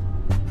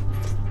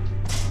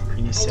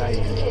 Iniciar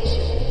ele.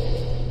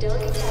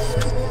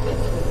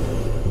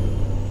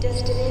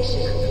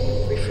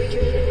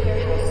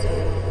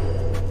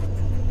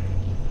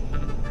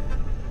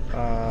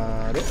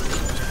 Parou.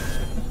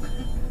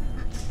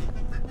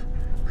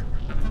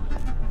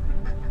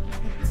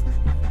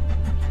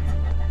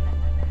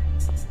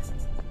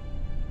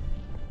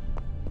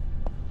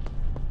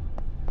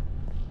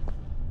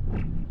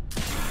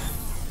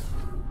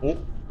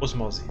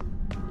 Osmose.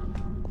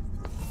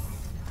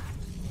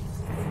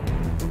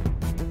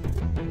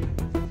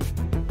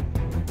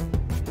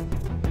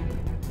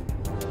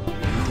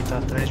 Ele tá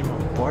atrás de uma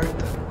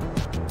porta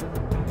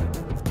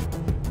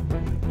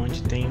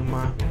onde tem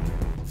uma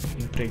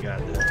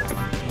empregada.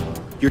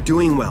 You're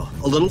doing well.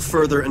 A little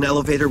further, an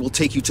elevator will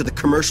take you to the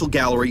commercial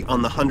gallery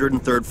on the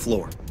 103rd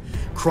floor.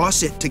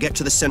 Cross it to get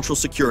to the central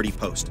security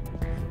post.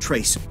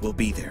 Trace will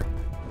be there.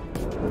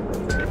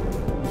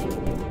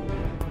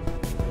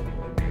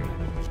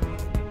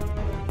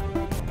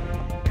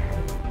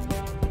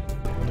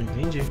 Não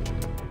entendi.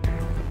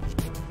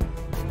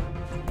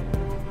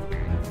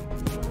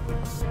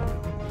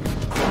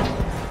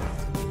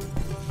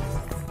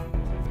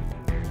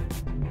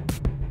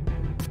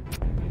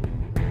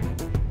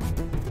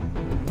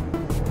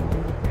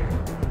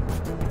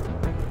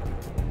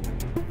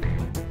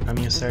 O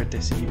caminho certo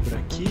é seguir por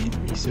aqui.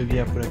 E se eu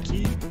vier por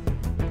aqui?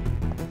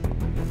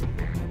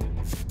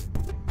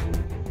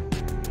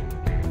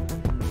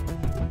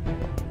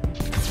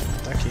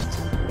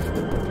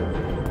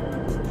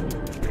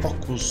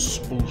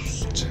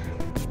 Boost.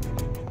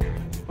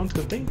 Quanto que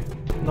eu tenho?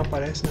 Não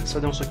aparece, né? Só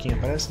deu um soquinho,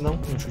 aparece? Não.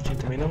 Um chutinho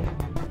também não.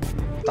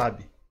 Tab.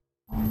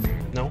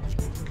 Não.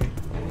 Ok.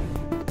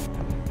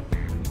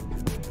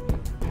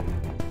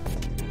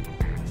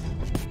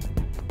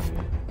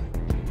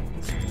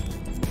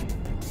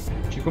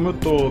 Aqui, como eu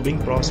tô bem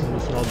próximo do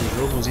final do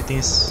jogo, os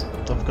itens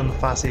estão ficando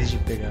fáceis de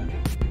pegar.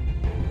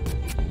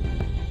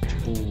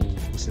 Tipo,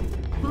 você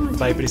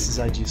vai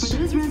precisar disso. For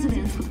those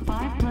residents with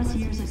 5+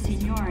 years of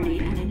seniority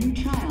and a new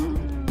child,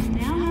 you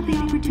now have the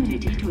opportunity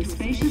to a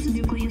spacious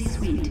nucleus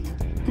suite.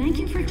 Thank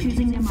you for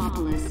choosing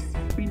Nemopolis.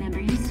 Remember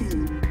you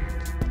soon.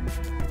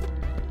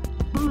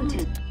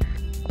 Bulletin.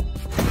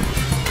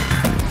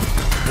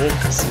 Ô,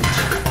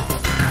 cacete.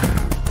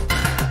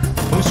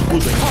 Um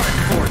escudo aí.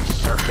 Hardcore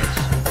circuits.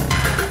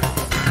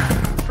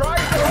 Try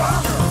the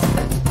rocker.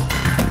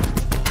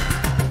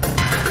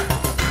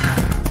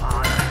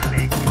 I'll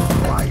make you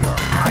cry your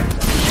eyes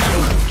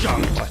out.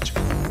 Junk.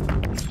 Ótimo.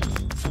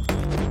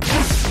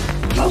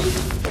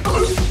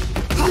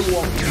 You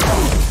won't get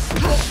on.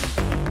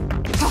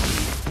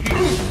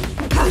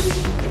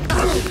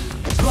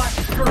 Black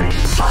screen.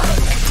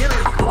 Here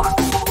is block.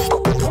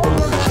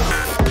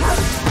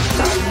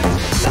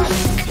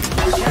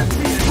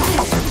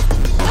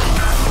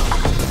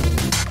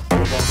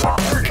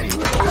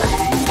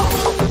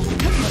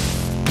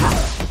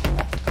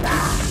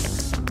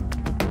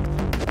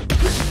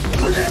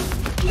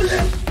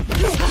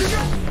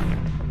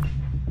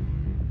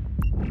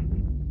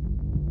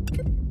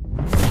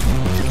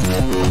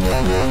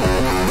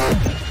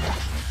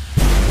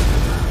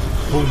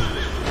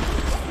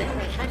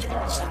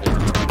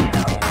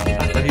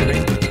 Tá vivo,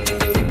 hein?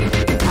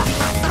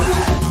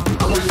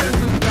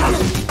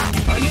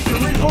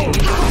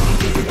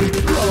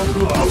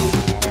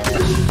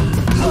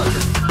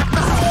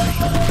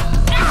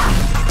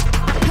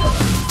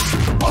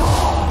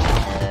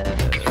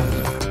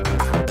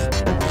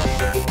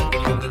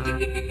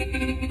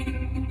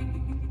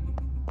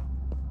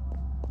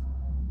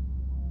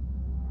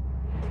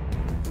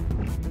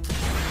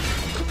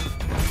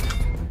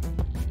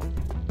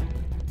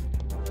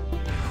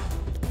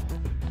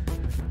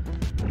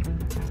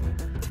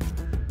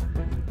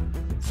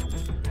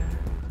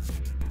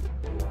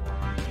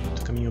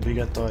 Caminho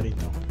obrigatório,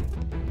 então.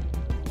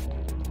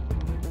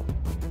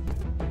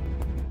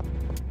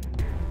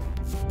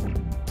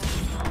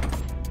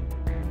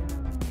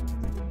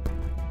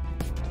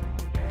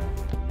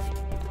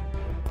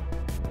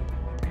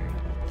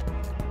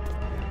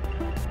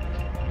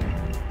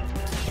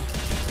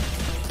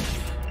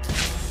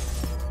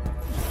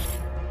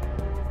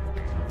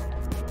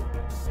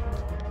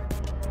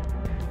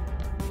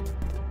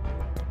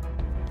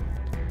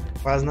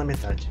 Quase na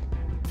metade.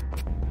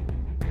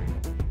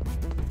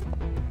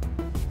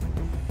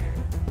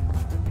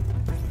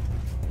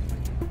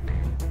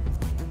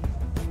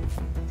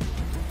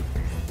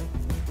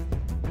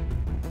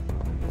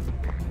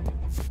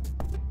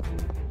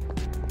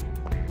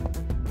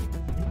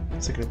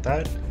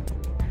 Secretário.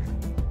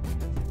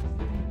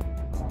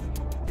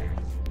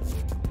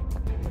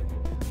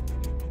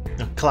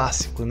 É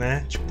clássico,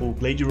 né? Tipo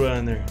Blade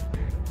Runner.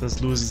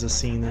 Das luzes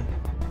assim, né?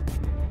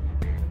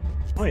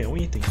 Olha, é um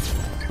item.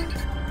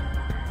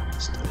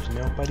 História de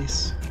Neo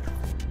Paris.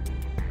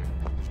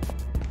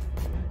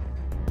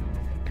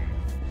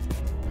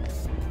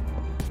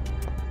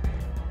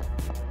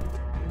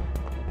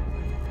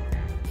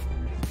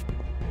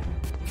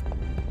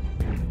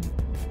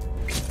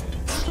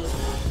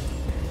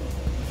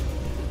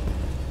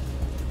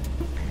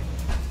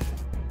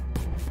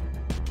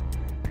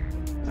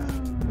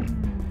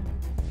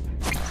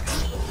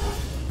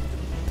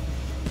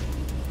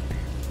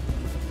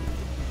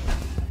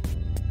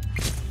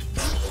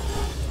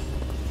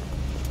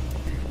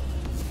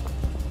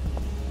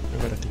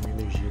 Agora tem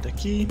uma energia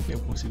daqui, eu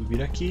consigo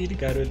vir aqui e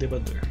ligar o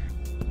elevador.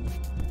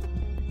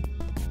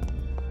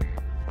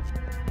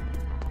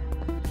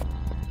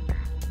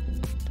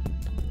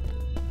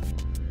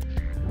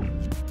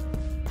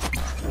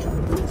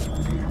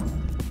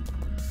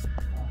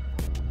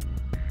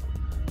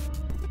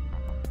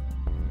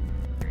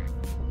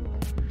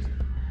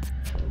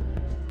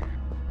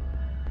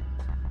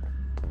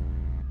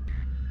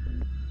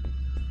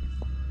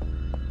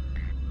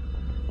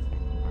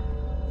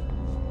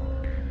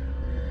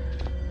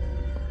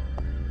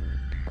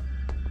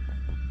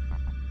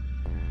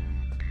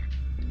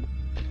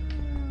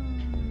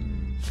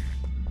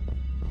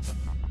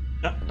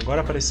 Ah, agora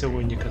apareceu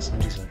a indicação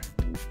de usar.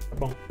 Tá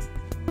bom.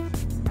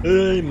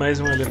 Ai, mais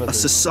um elevador. A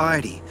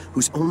society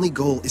whose only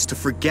goal is to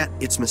forget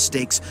its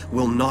mistakes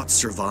will not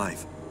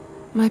survive.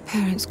 My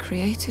parents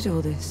created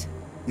all this.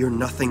 You're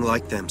nothing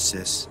like them,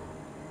 sis.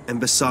 And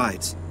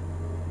besides,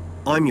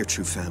 I'm your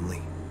true family,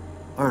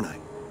 aren't I?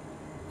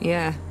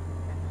 Yeah.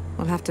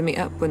 We'll have to meet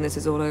up when this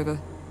is all over.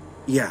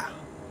 Yeah,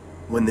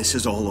 when this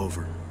is all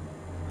over.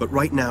 But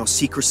right now,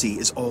 secrecy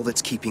is all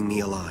that's keeping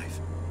me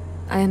alive.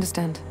 I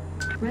understand.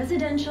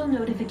 Residential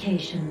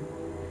notification.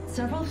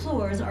 Several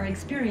floors are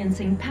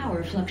experiencing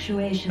power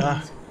fluctuations.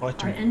 Ah,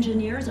 ótimo. Our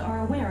engineers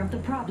are aware of the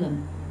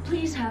problem.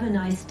 Please have a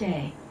nice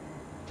day.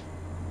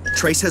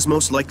 Trace has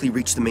most likely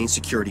reached the main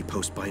security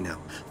post by now.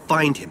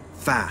 Find him,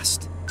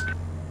 fast.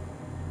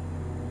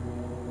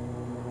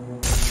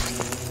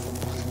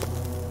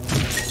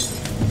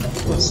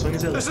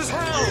 This is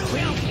hell!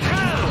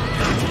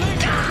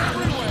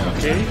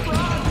 Ok,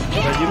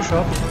 invadir o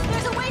shopping.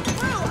 There's a way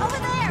through over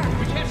there.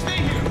 We can't stay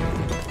here!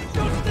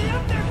 Don't stay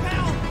up there,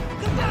 pal.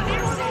 Come down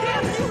here with the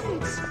damn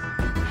mutants.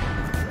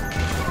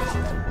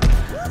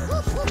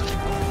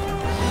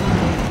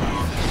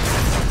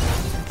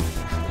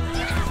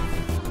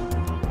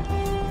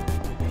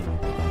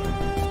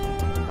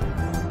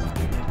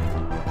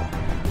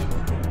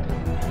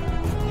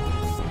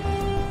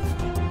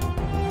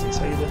 Tem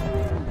saída.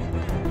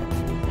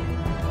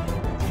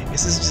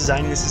 Esses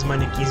designs desses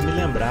manequins me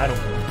lembraram.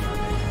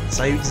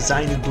 Saiu o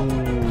design do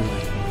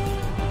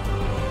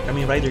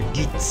Kamen Rider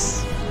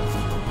Gitz.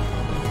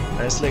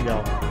 Parece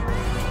legal.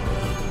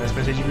 Parece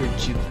que vai ser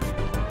divertido.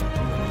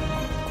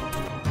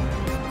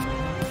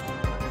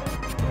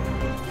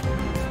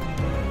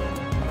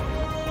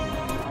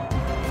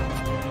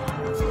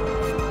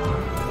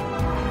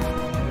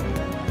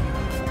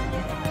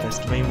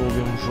 Parece que vai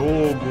envolver um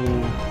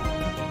jogo.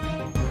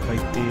 Vai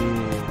ter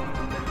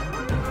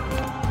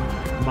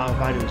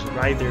vários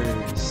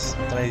Riders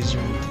atrás de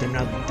um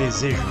determinado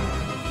desejo.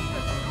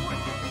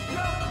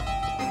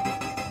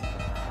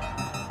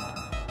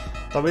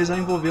 Talvez vai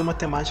envolver uma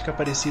temática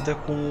parecida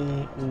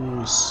com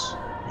os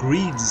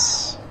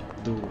grids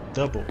do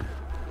Double.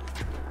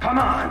 Come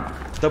on!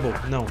 Double,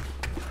 não.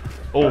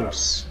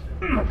 Ous.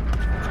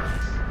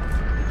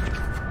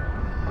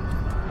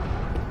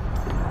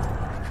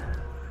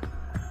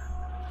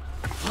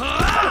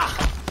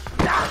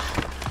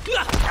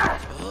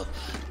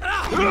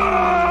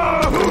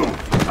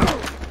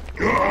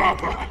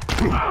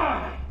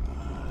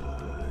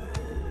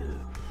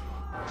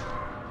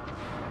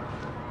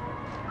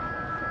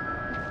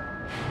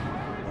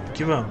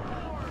 Aqui vamos.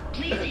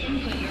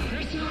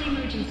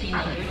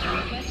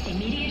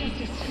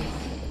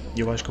 E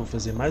eu acho que eu vou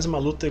fazer mais uma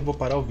luta e vou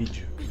parar o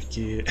vídeo.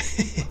 Porque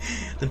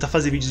tentar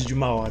fazer vídeos de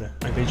 1 hora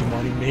ao invés de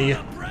 1h30.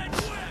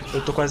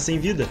 Eu tô quase sem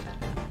vida.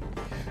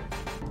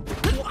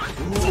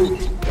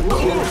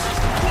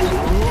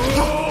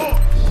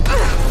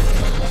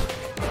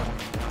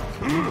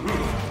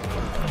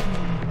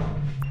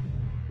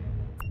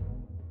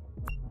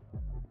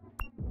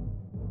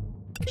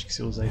 Acho que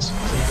se eu usar isso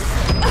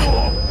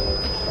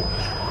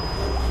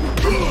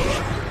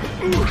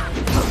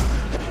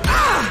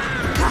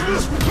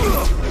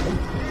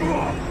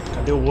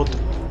cadê o outro?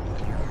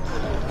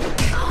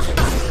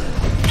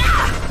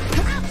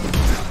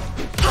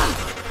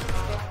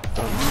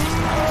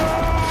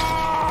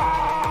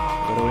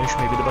 Agora eu encho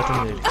minha vida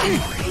batendo nele.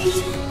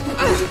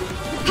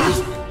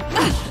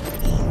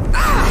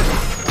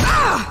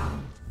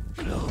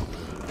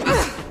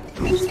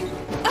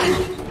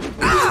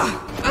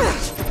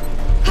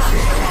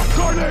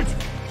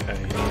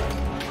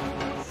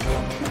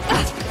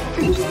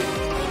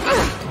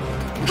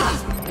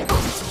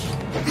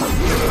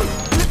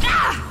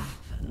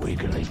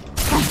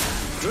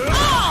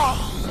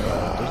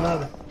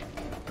 Nada.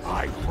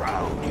 I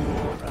round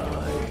your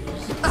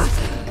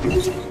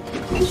eyes.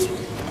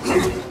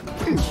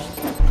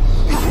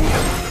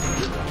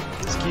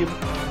 Esquiva.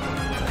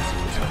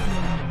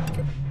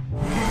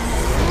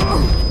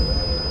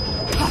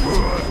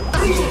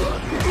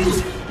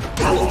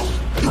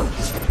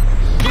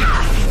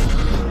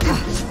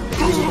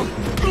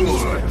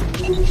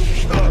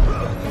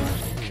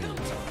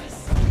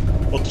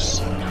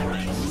 Outros.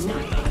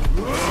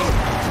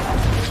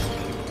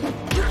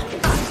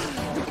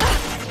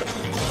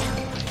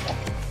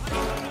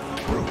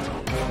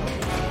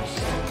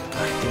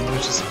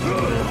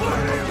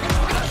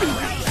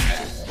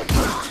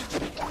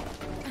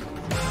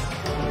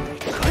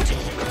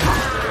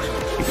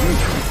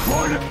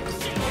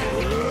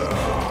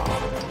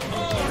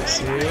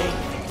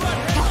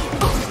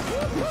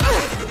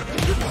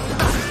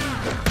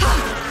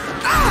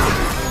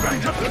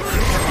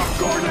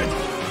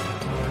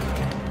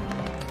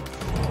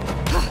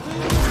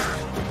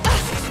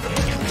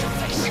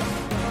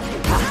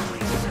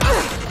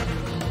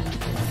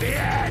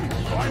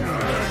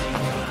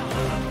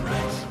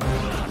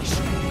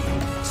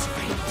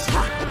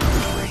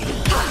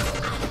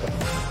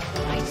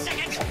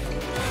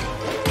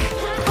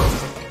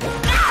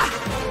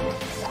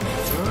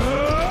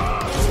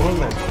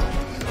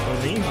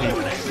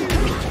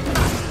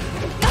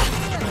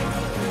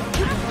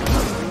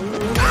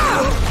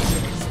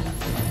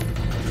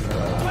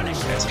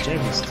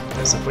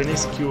 Essa foi na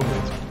skill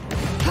mesmo.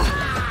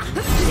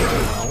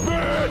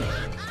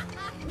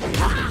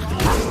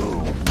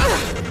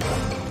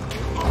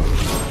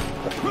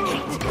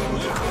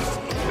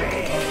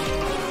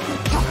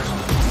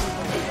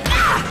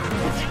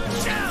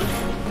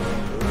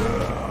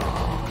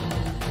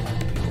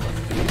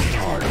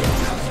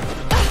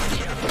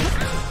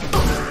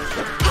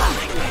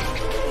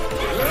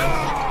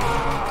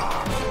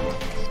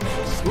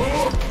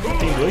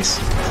 Tem dois?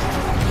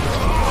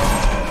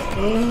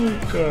 Ai,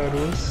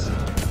 caroço.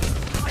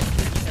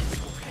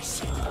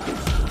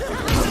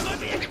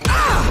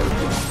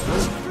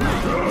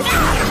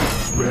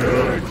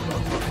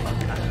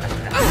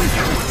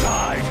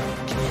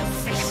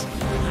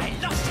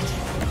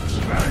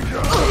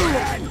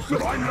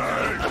 My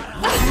leg!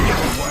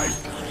 Wait!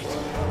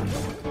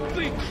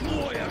 Be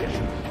quiet!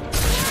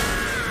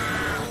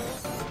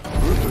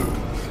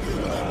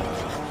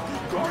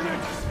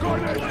 Garnet!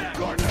 Garnet!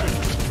 Garnet!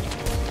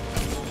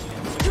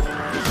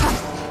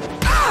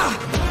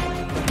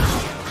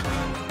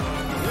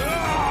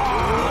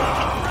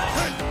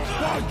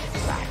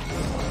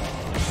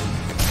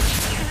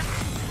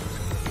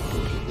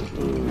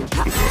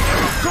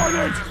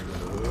 Garnet!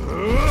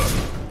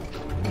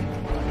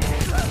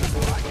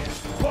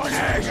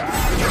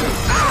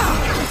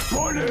 Punish!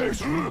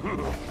 Punish!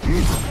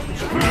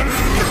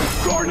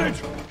 Garnet!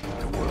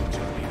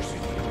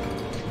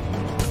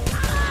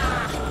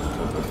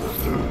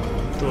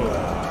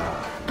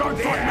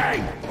 Gunfight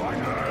me!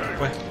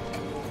 Ué?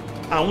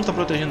 Ah, um tá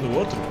protegendo o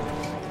outro?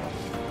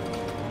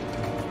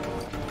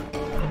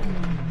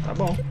 Tá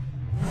bom.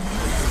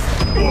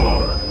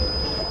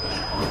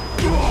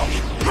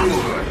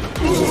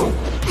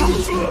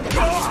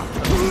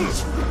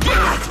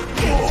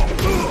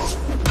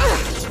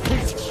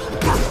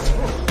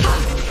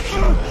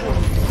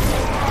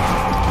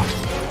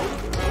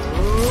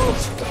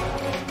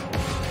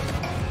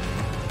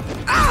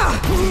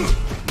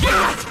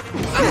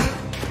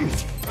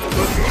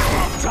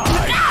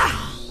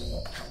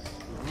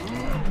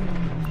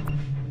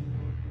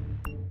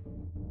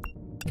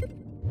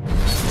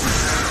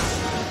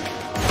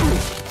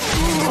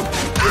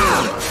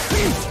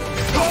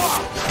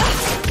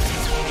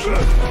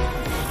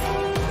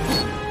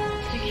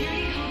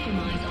 Security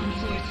compromised on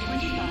floors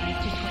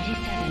 25 to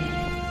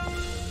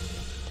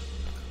 27.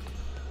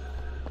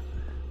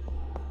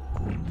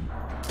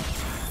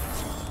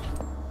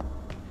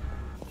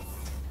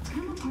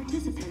 Become a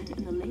participant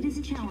in the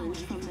latest challenge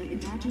from the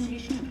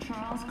imagination of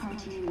Charles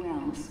Cartier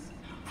Wells.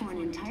 For an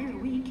entire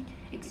week,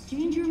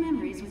 exchange your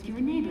memories with your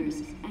neighbors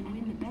and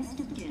win the best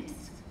of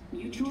gifts.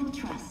 Mutual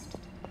trust.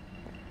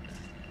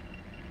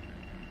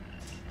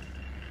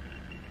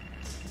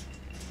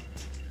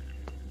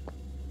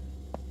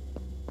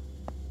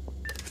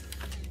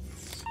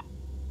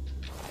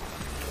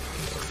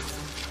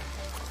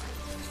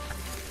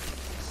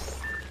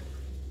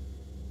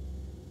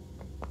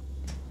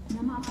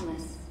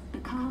 Nemopolis, the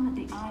calm at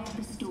the eye of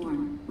the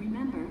storm.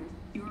 Remember,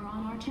 you're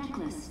on our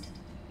checklist.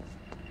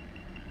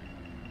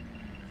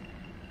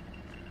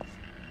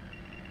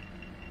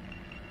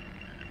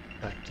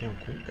 Tá, tem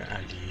algum lugar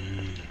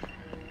ali.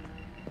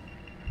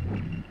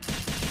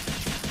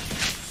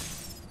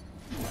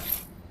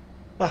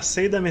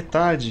 Passei da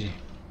metade.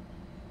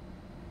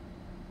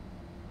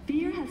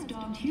 Fear has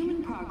dogged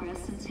human progress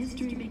since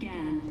history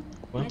began.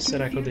 Quanto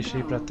será que eu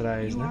deixei pra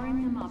trás, You né? are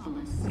in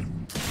Nemopolis.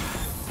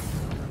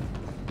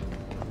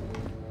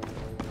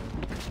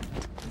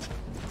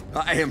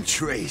 I am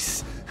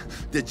Trace.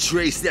 The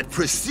Trace that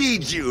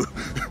precedes you.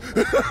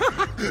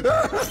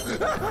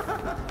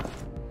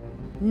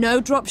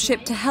 No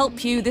dropship to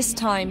help you this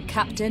time,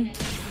 Captain.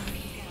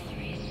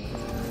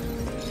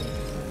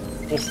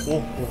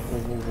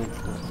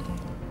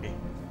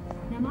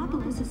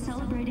 Nemopolis is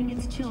celebrating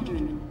its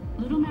children.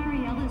 Little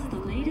Mariella is the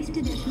latest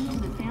addition to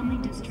the family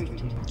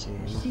district. Ok,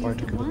 She uma is porta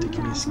the que eu vou ter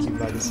que me 1,000th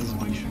esquivar desses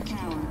born bichos aqui.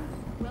 tower.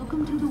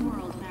 Welcome to the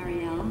world,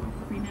 Marielle.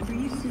 Remember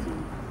you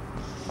soon.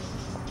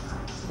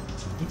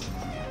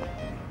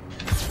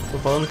 Tô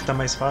falando que tá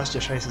mais fácil de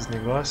achar esses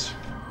negócios.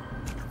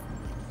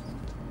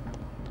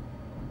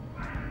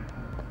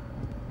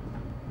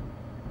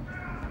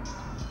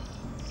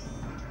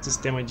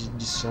 Sistema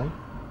de som.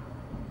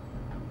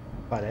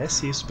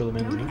 Parece isso, pelo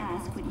menos, Don't né?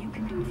 ask what you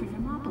can do for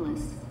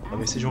Nemopolis.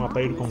 Talvez Ask seja um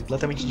aparelho Nemopolis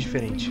completamente what you can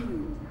do for diferente.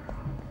 you.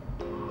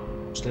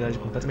 Possibilidade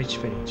completamente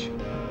diferente.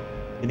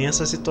 E nem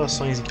essas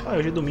situações em que... Ah,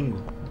 hoje é domingo.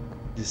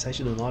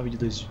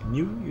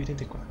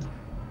 17/9/2084.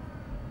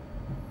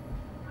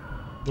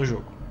 No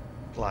jogo,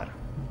 claro.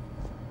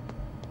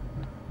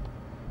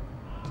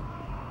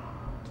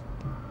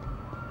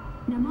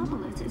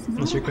 Nemopolis is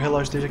Não sei que o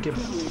relógio esteja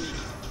quebrado. privileged.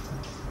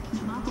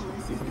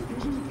 Nemopolis is the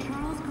vision of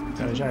Charles Cartier. O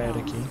cara já era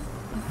Wells. aqui, hein?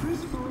 A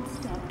first bold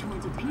step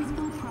towards a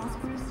peaceful,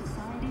 prosperous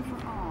society for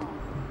all.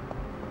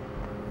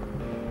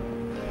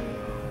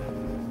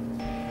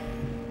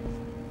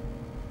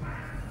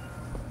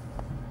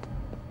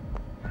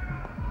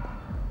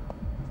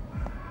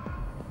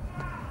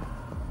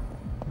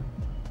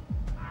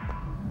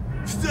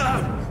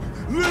 Stop!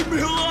 Leave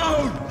me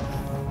alone!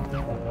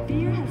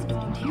 Fear has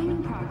dogged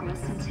human progress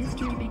since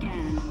history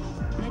began.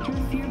 Let your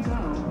fear go.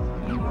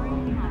 You are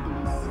in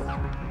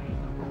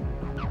Nemopolis.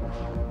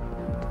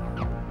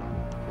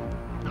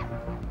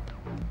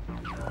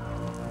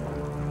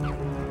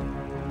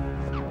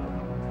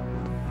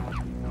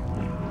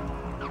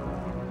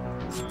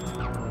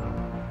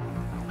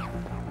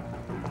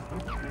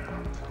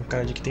 O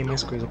cara de que tem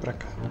mais coisa pra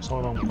cá. Vamos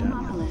só dar uma olhada.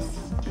 Nemopolis,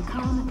 the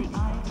calm at the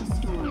eye of the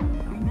storm.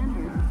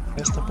 Remember,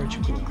 Esta you're on our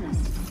particular.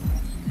 checklist.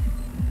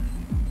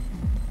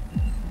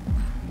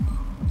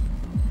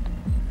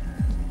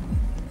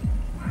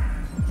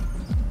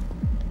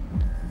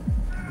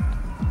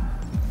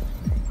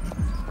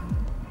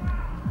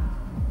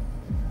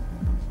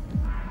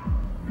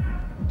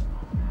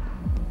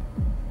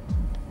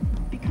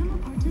 Become a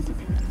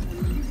participant in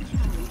the latest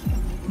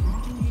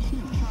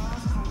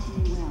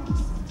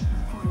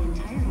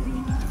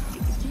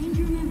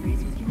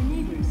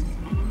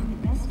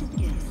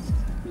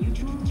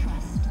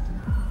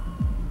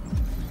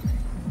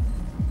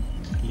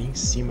em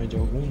cima de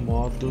algum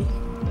modo.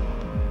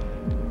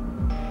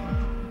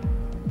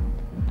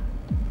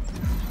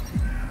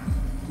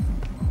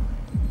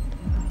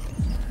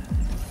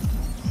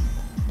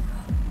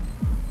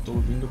 Tô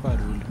ouvindo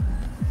barulho.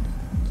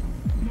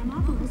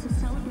 Nemopolis is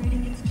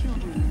celebrating its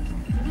children.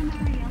 Little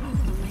Mariella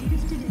is the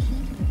latest addition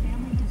to the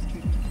family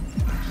district.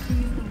 She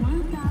is the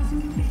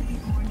 1000th baby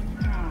born in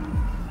the town.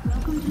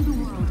 Welcome to the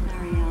world,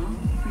 Marielle.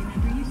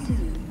 Remember you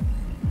soon.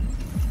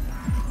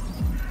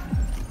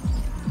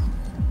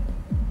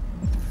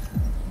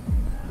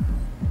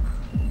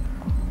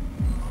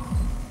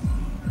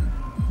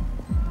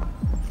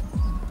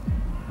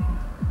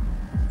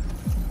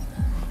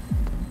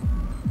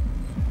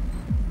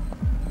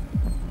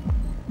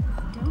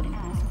 Don't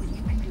ask what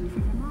you can do for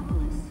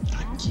Nemopolis.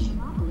 Ask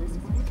Nemopolis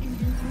what it can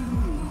do for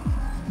you.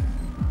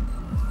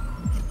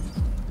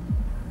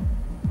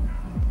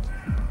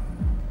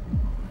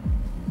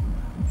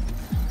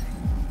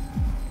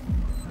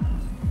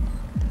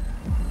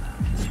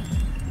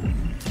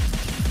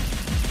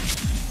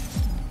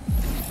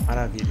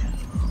 Maravilha.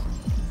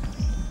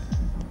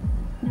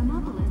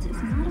 Nemopolis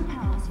is not a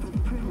palace for the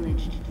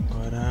privileged.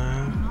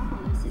 Agora,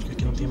 Nemopolis is acho que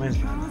aqui não tem mais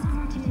nada. Charles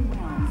Cartier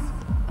Wells,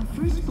 a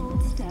first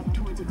bold step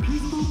towards a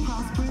peaceful,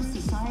 prosperous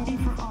society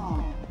for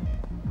all.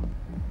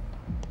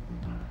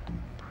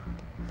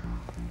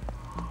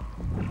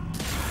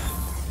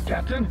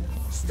 Captain,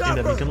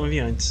 Ainda bem que eu não vi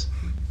antes.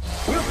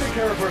 we'll take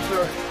care of her,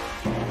 sir.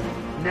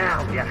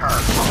 Now get her.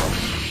 Oh,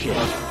 shit.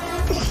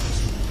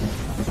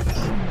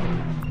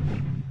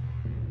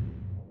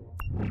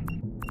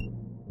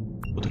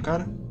 Outro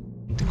cara?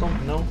 Não tem como?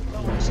 Não.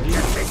 Não consegui.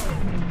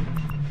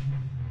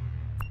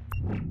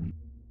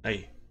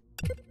 Aí.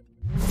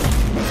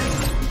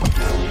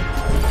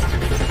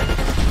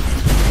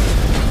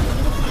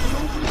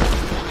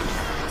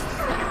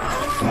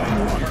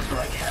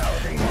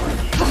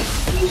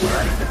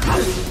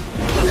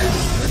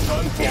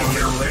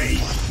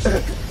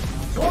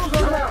 Close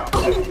her mouth.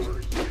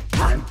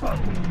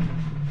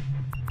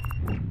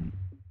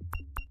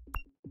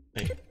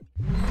 Aí.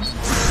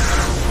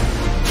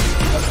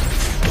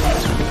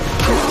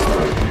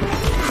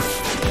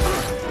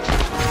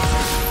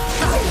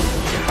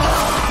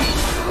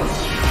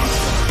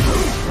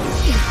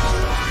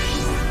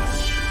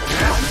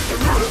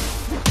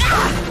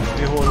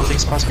 Ferrou, não tem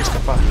espaço pra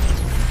escapar.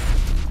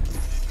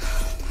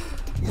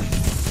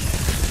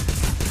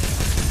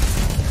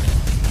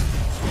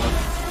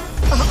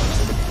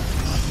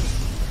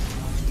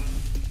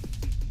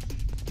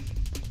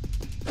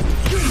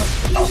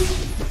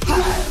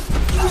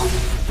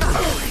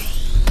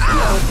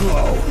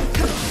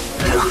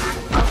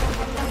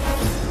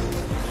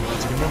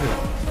 Ele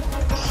morreu.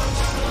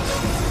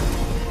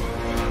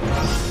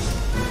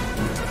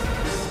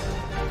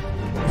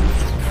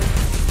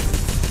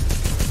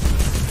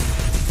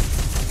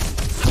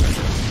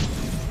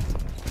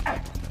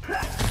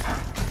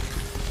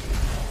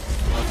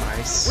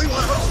 Nice. We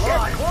want her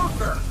alive.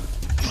 Closer.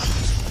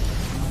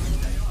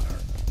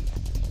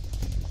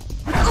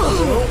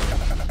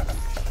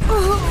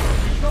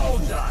 So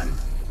done.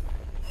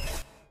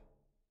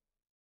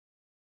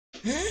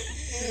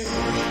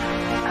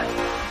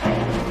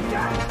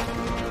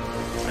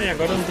 Aí,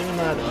 agora eu não tenho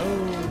nada.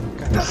 Oh,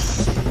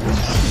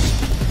 cara.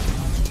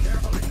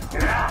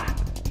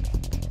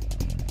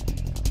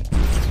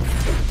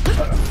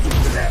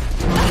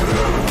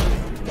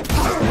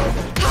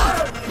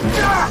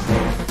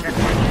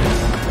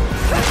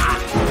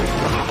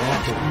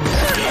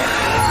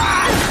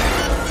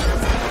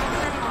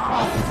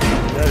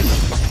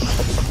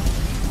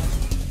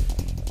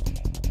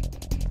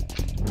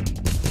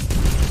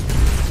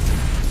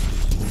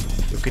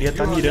 Eu queria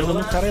estar mirando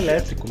no cara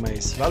elétrico,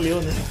 mas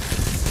valeu, né?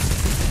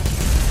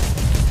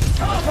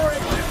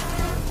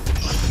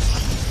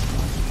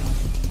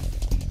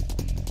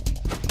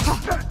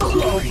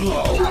 Low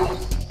blow.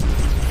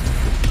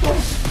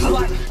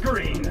 Black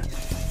screen.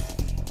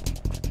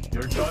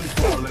 You're done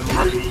for, little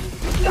lady.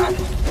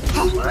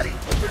 Buddy,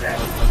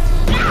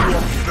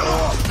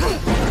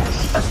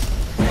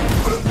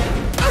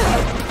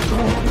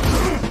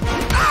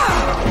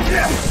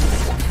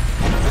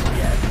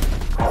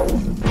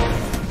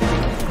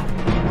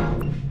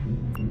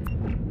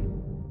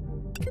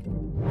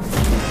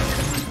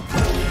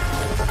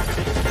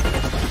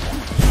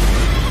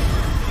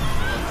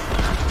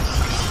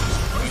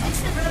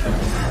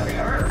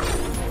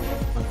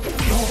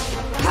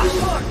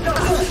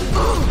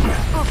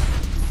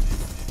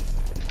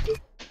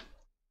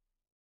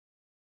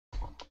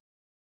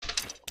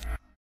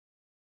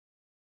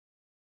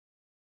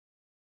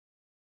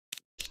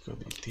 O que eu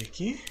botei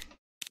aqui?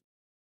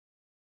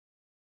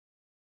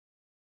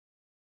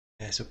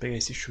 Se eu pegar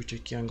esse chute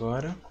aqui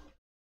agora.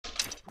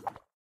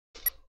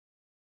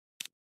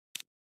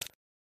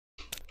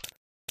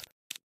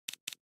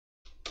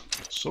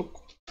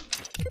 Soco.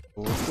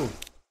 Soco.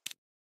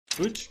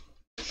 Chute.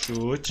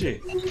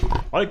 Chute.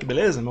 Olha que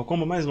beleza, meu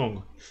combo mais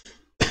longo.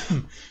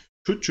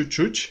 Chute, chute,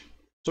 chute.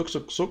 Soco,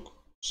 soco,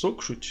 soco.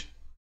 Soco, chute.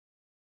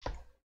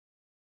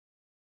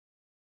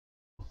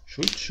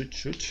 Chute, chute,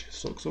 chute.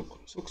 Soco,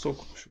 soco, soco,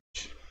 soco,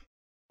 chute.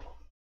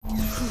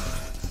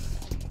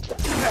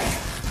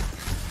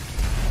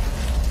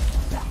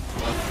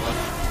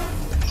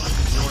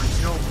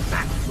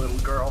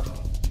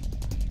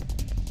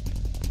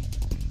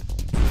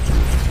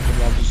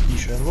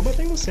 não vou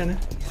bater em você, né?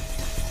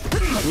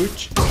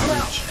 Chute,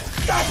 chute,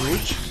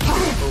 chute.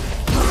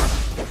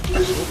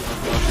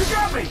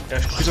 Eu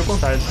acho que eu fiz ao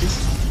contrário, não fiz?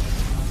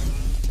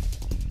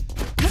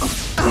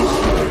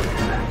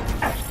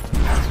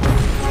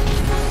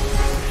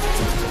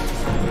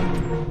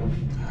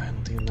 Ah,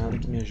 não tenho nada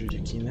que me ajude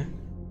aqui, né?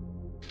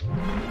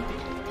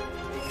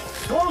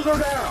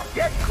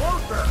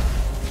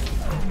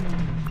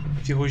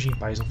 Ferrugem em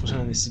paz, não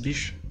funciona nesse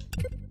bicho?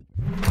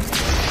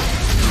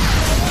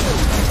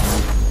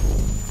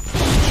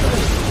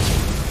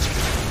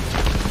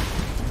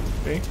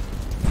 Ok.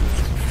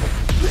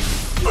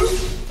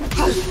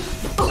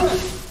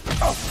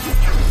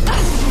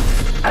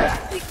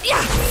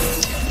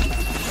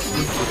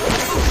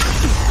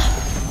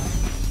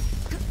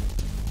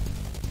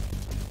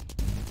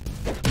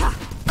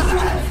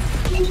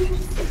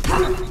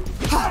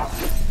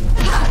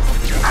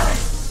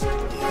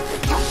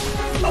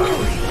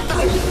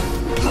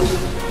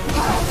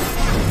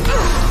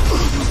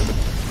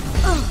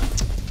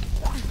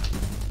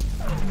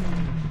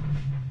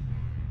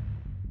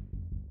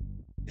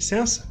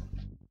 Licença?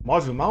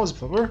 Move o mouse, por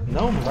favor?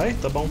 Não, não vai?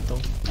 Tá bom, então.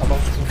 Tá bom,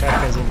 não quero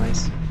fazer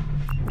mais.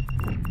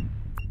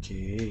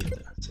 Ok,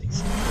 tá. Sim.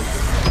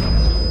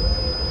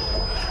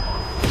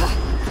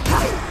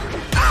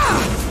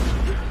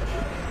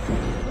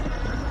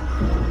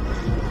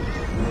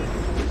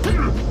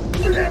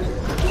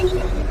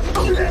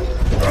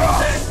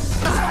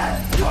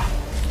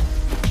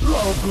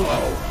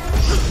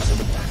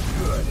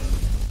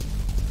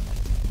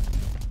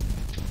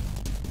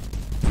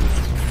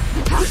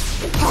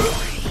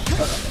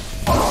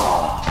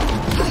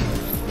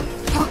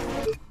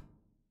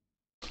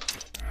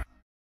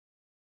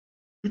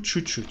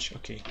 Chute, chute,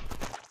 ok.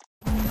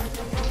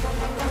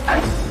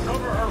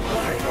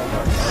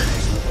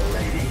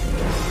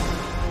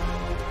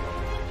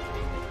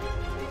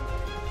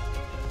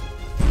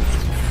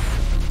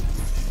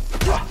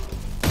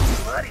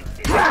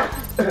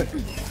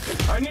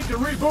 I need to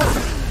reboot.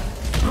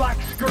 Black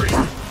screen.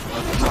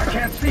 I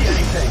can't see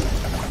anything.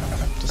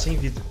 Tô sem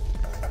vida.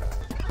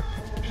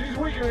 She's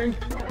weakening.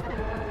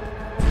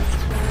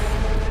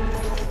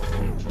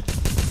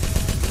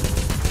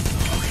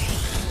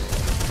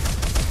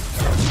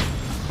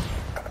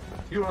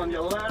 You're on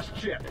your last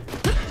chip.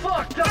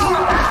 Fucked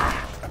up!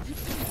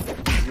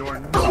 You're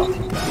not.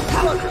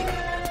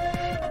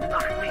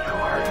 Knock me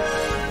hard.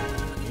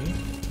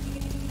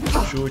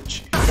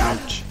 Chute,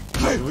 chute,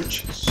 chute,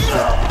 chute.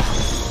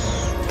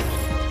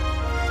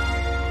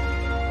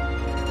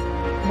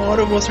 Uma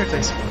hora eu vou acertar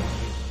isso.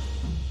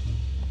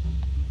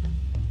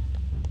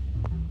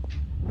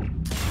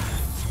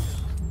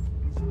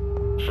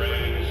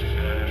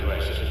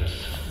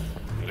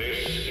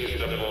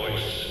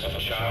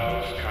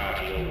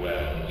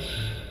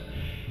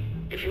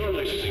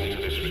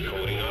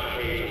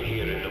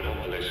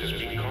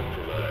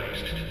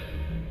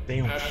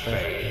 Tenham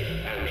fé.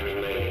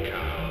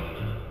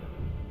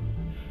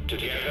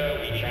 Together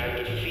we can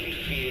defeat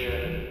fear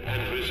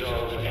and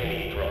resolve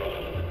any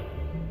problem.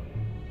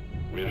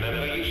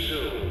 Remember you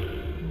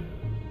soon.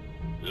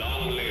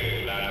 Long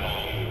live that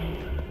home.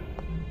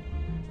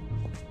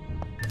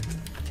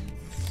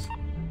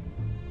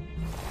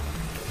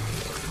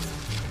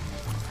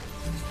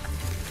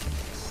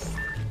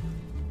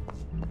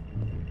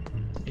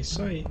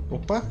 Isso aí.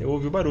 Opa, eu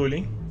ouvi o barulho,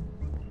 hein?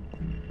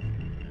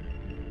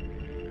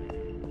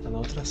 Tá na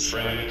outra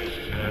sala.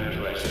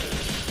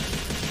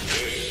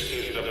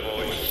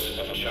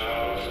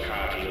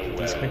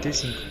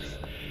 55.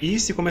 E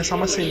se começar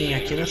uma ceninha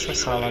aqui nessa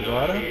sala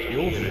agora,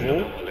 eu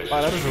vou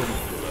parar o jogo.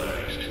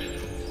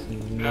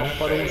 Não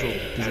parou o jogo,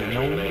 quer dizer,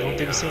 não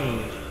teve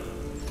ceninha.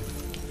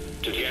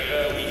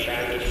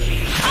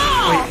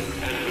 Oi.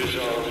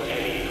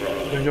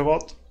 De onde eu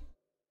volto?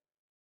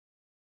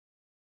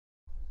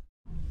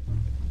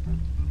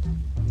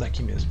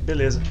 Daqui mesmo,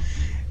 beleza.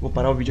 Vou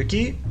parar o vídeo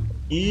aqui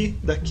e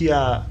daqui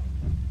a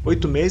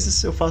 8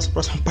 meses eu faço a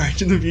próxima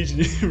parte do vídeo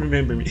de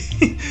Remember Me.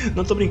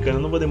 Não tô brincando,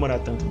 não vou demorar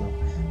tanto não.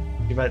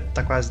 E vai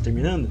tá quase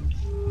terminando.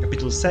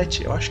 Capítulo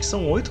 7, eu acho que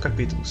são 8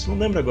 capítulos, não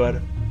lembro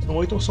agora. São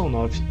 8 ou são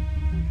 9.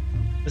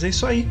 Mas é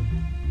isso aí.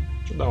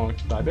 Deixa eu dar um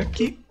tab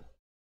aqui.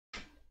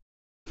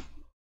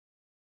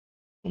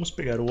 Vamos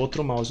pegar o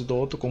outro mouse do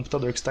outro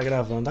computador que está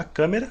gravando a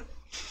câmera.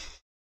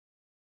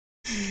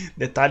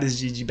 Detalhes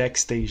de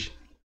backstage.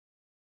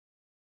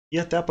 E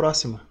até a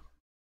próxima.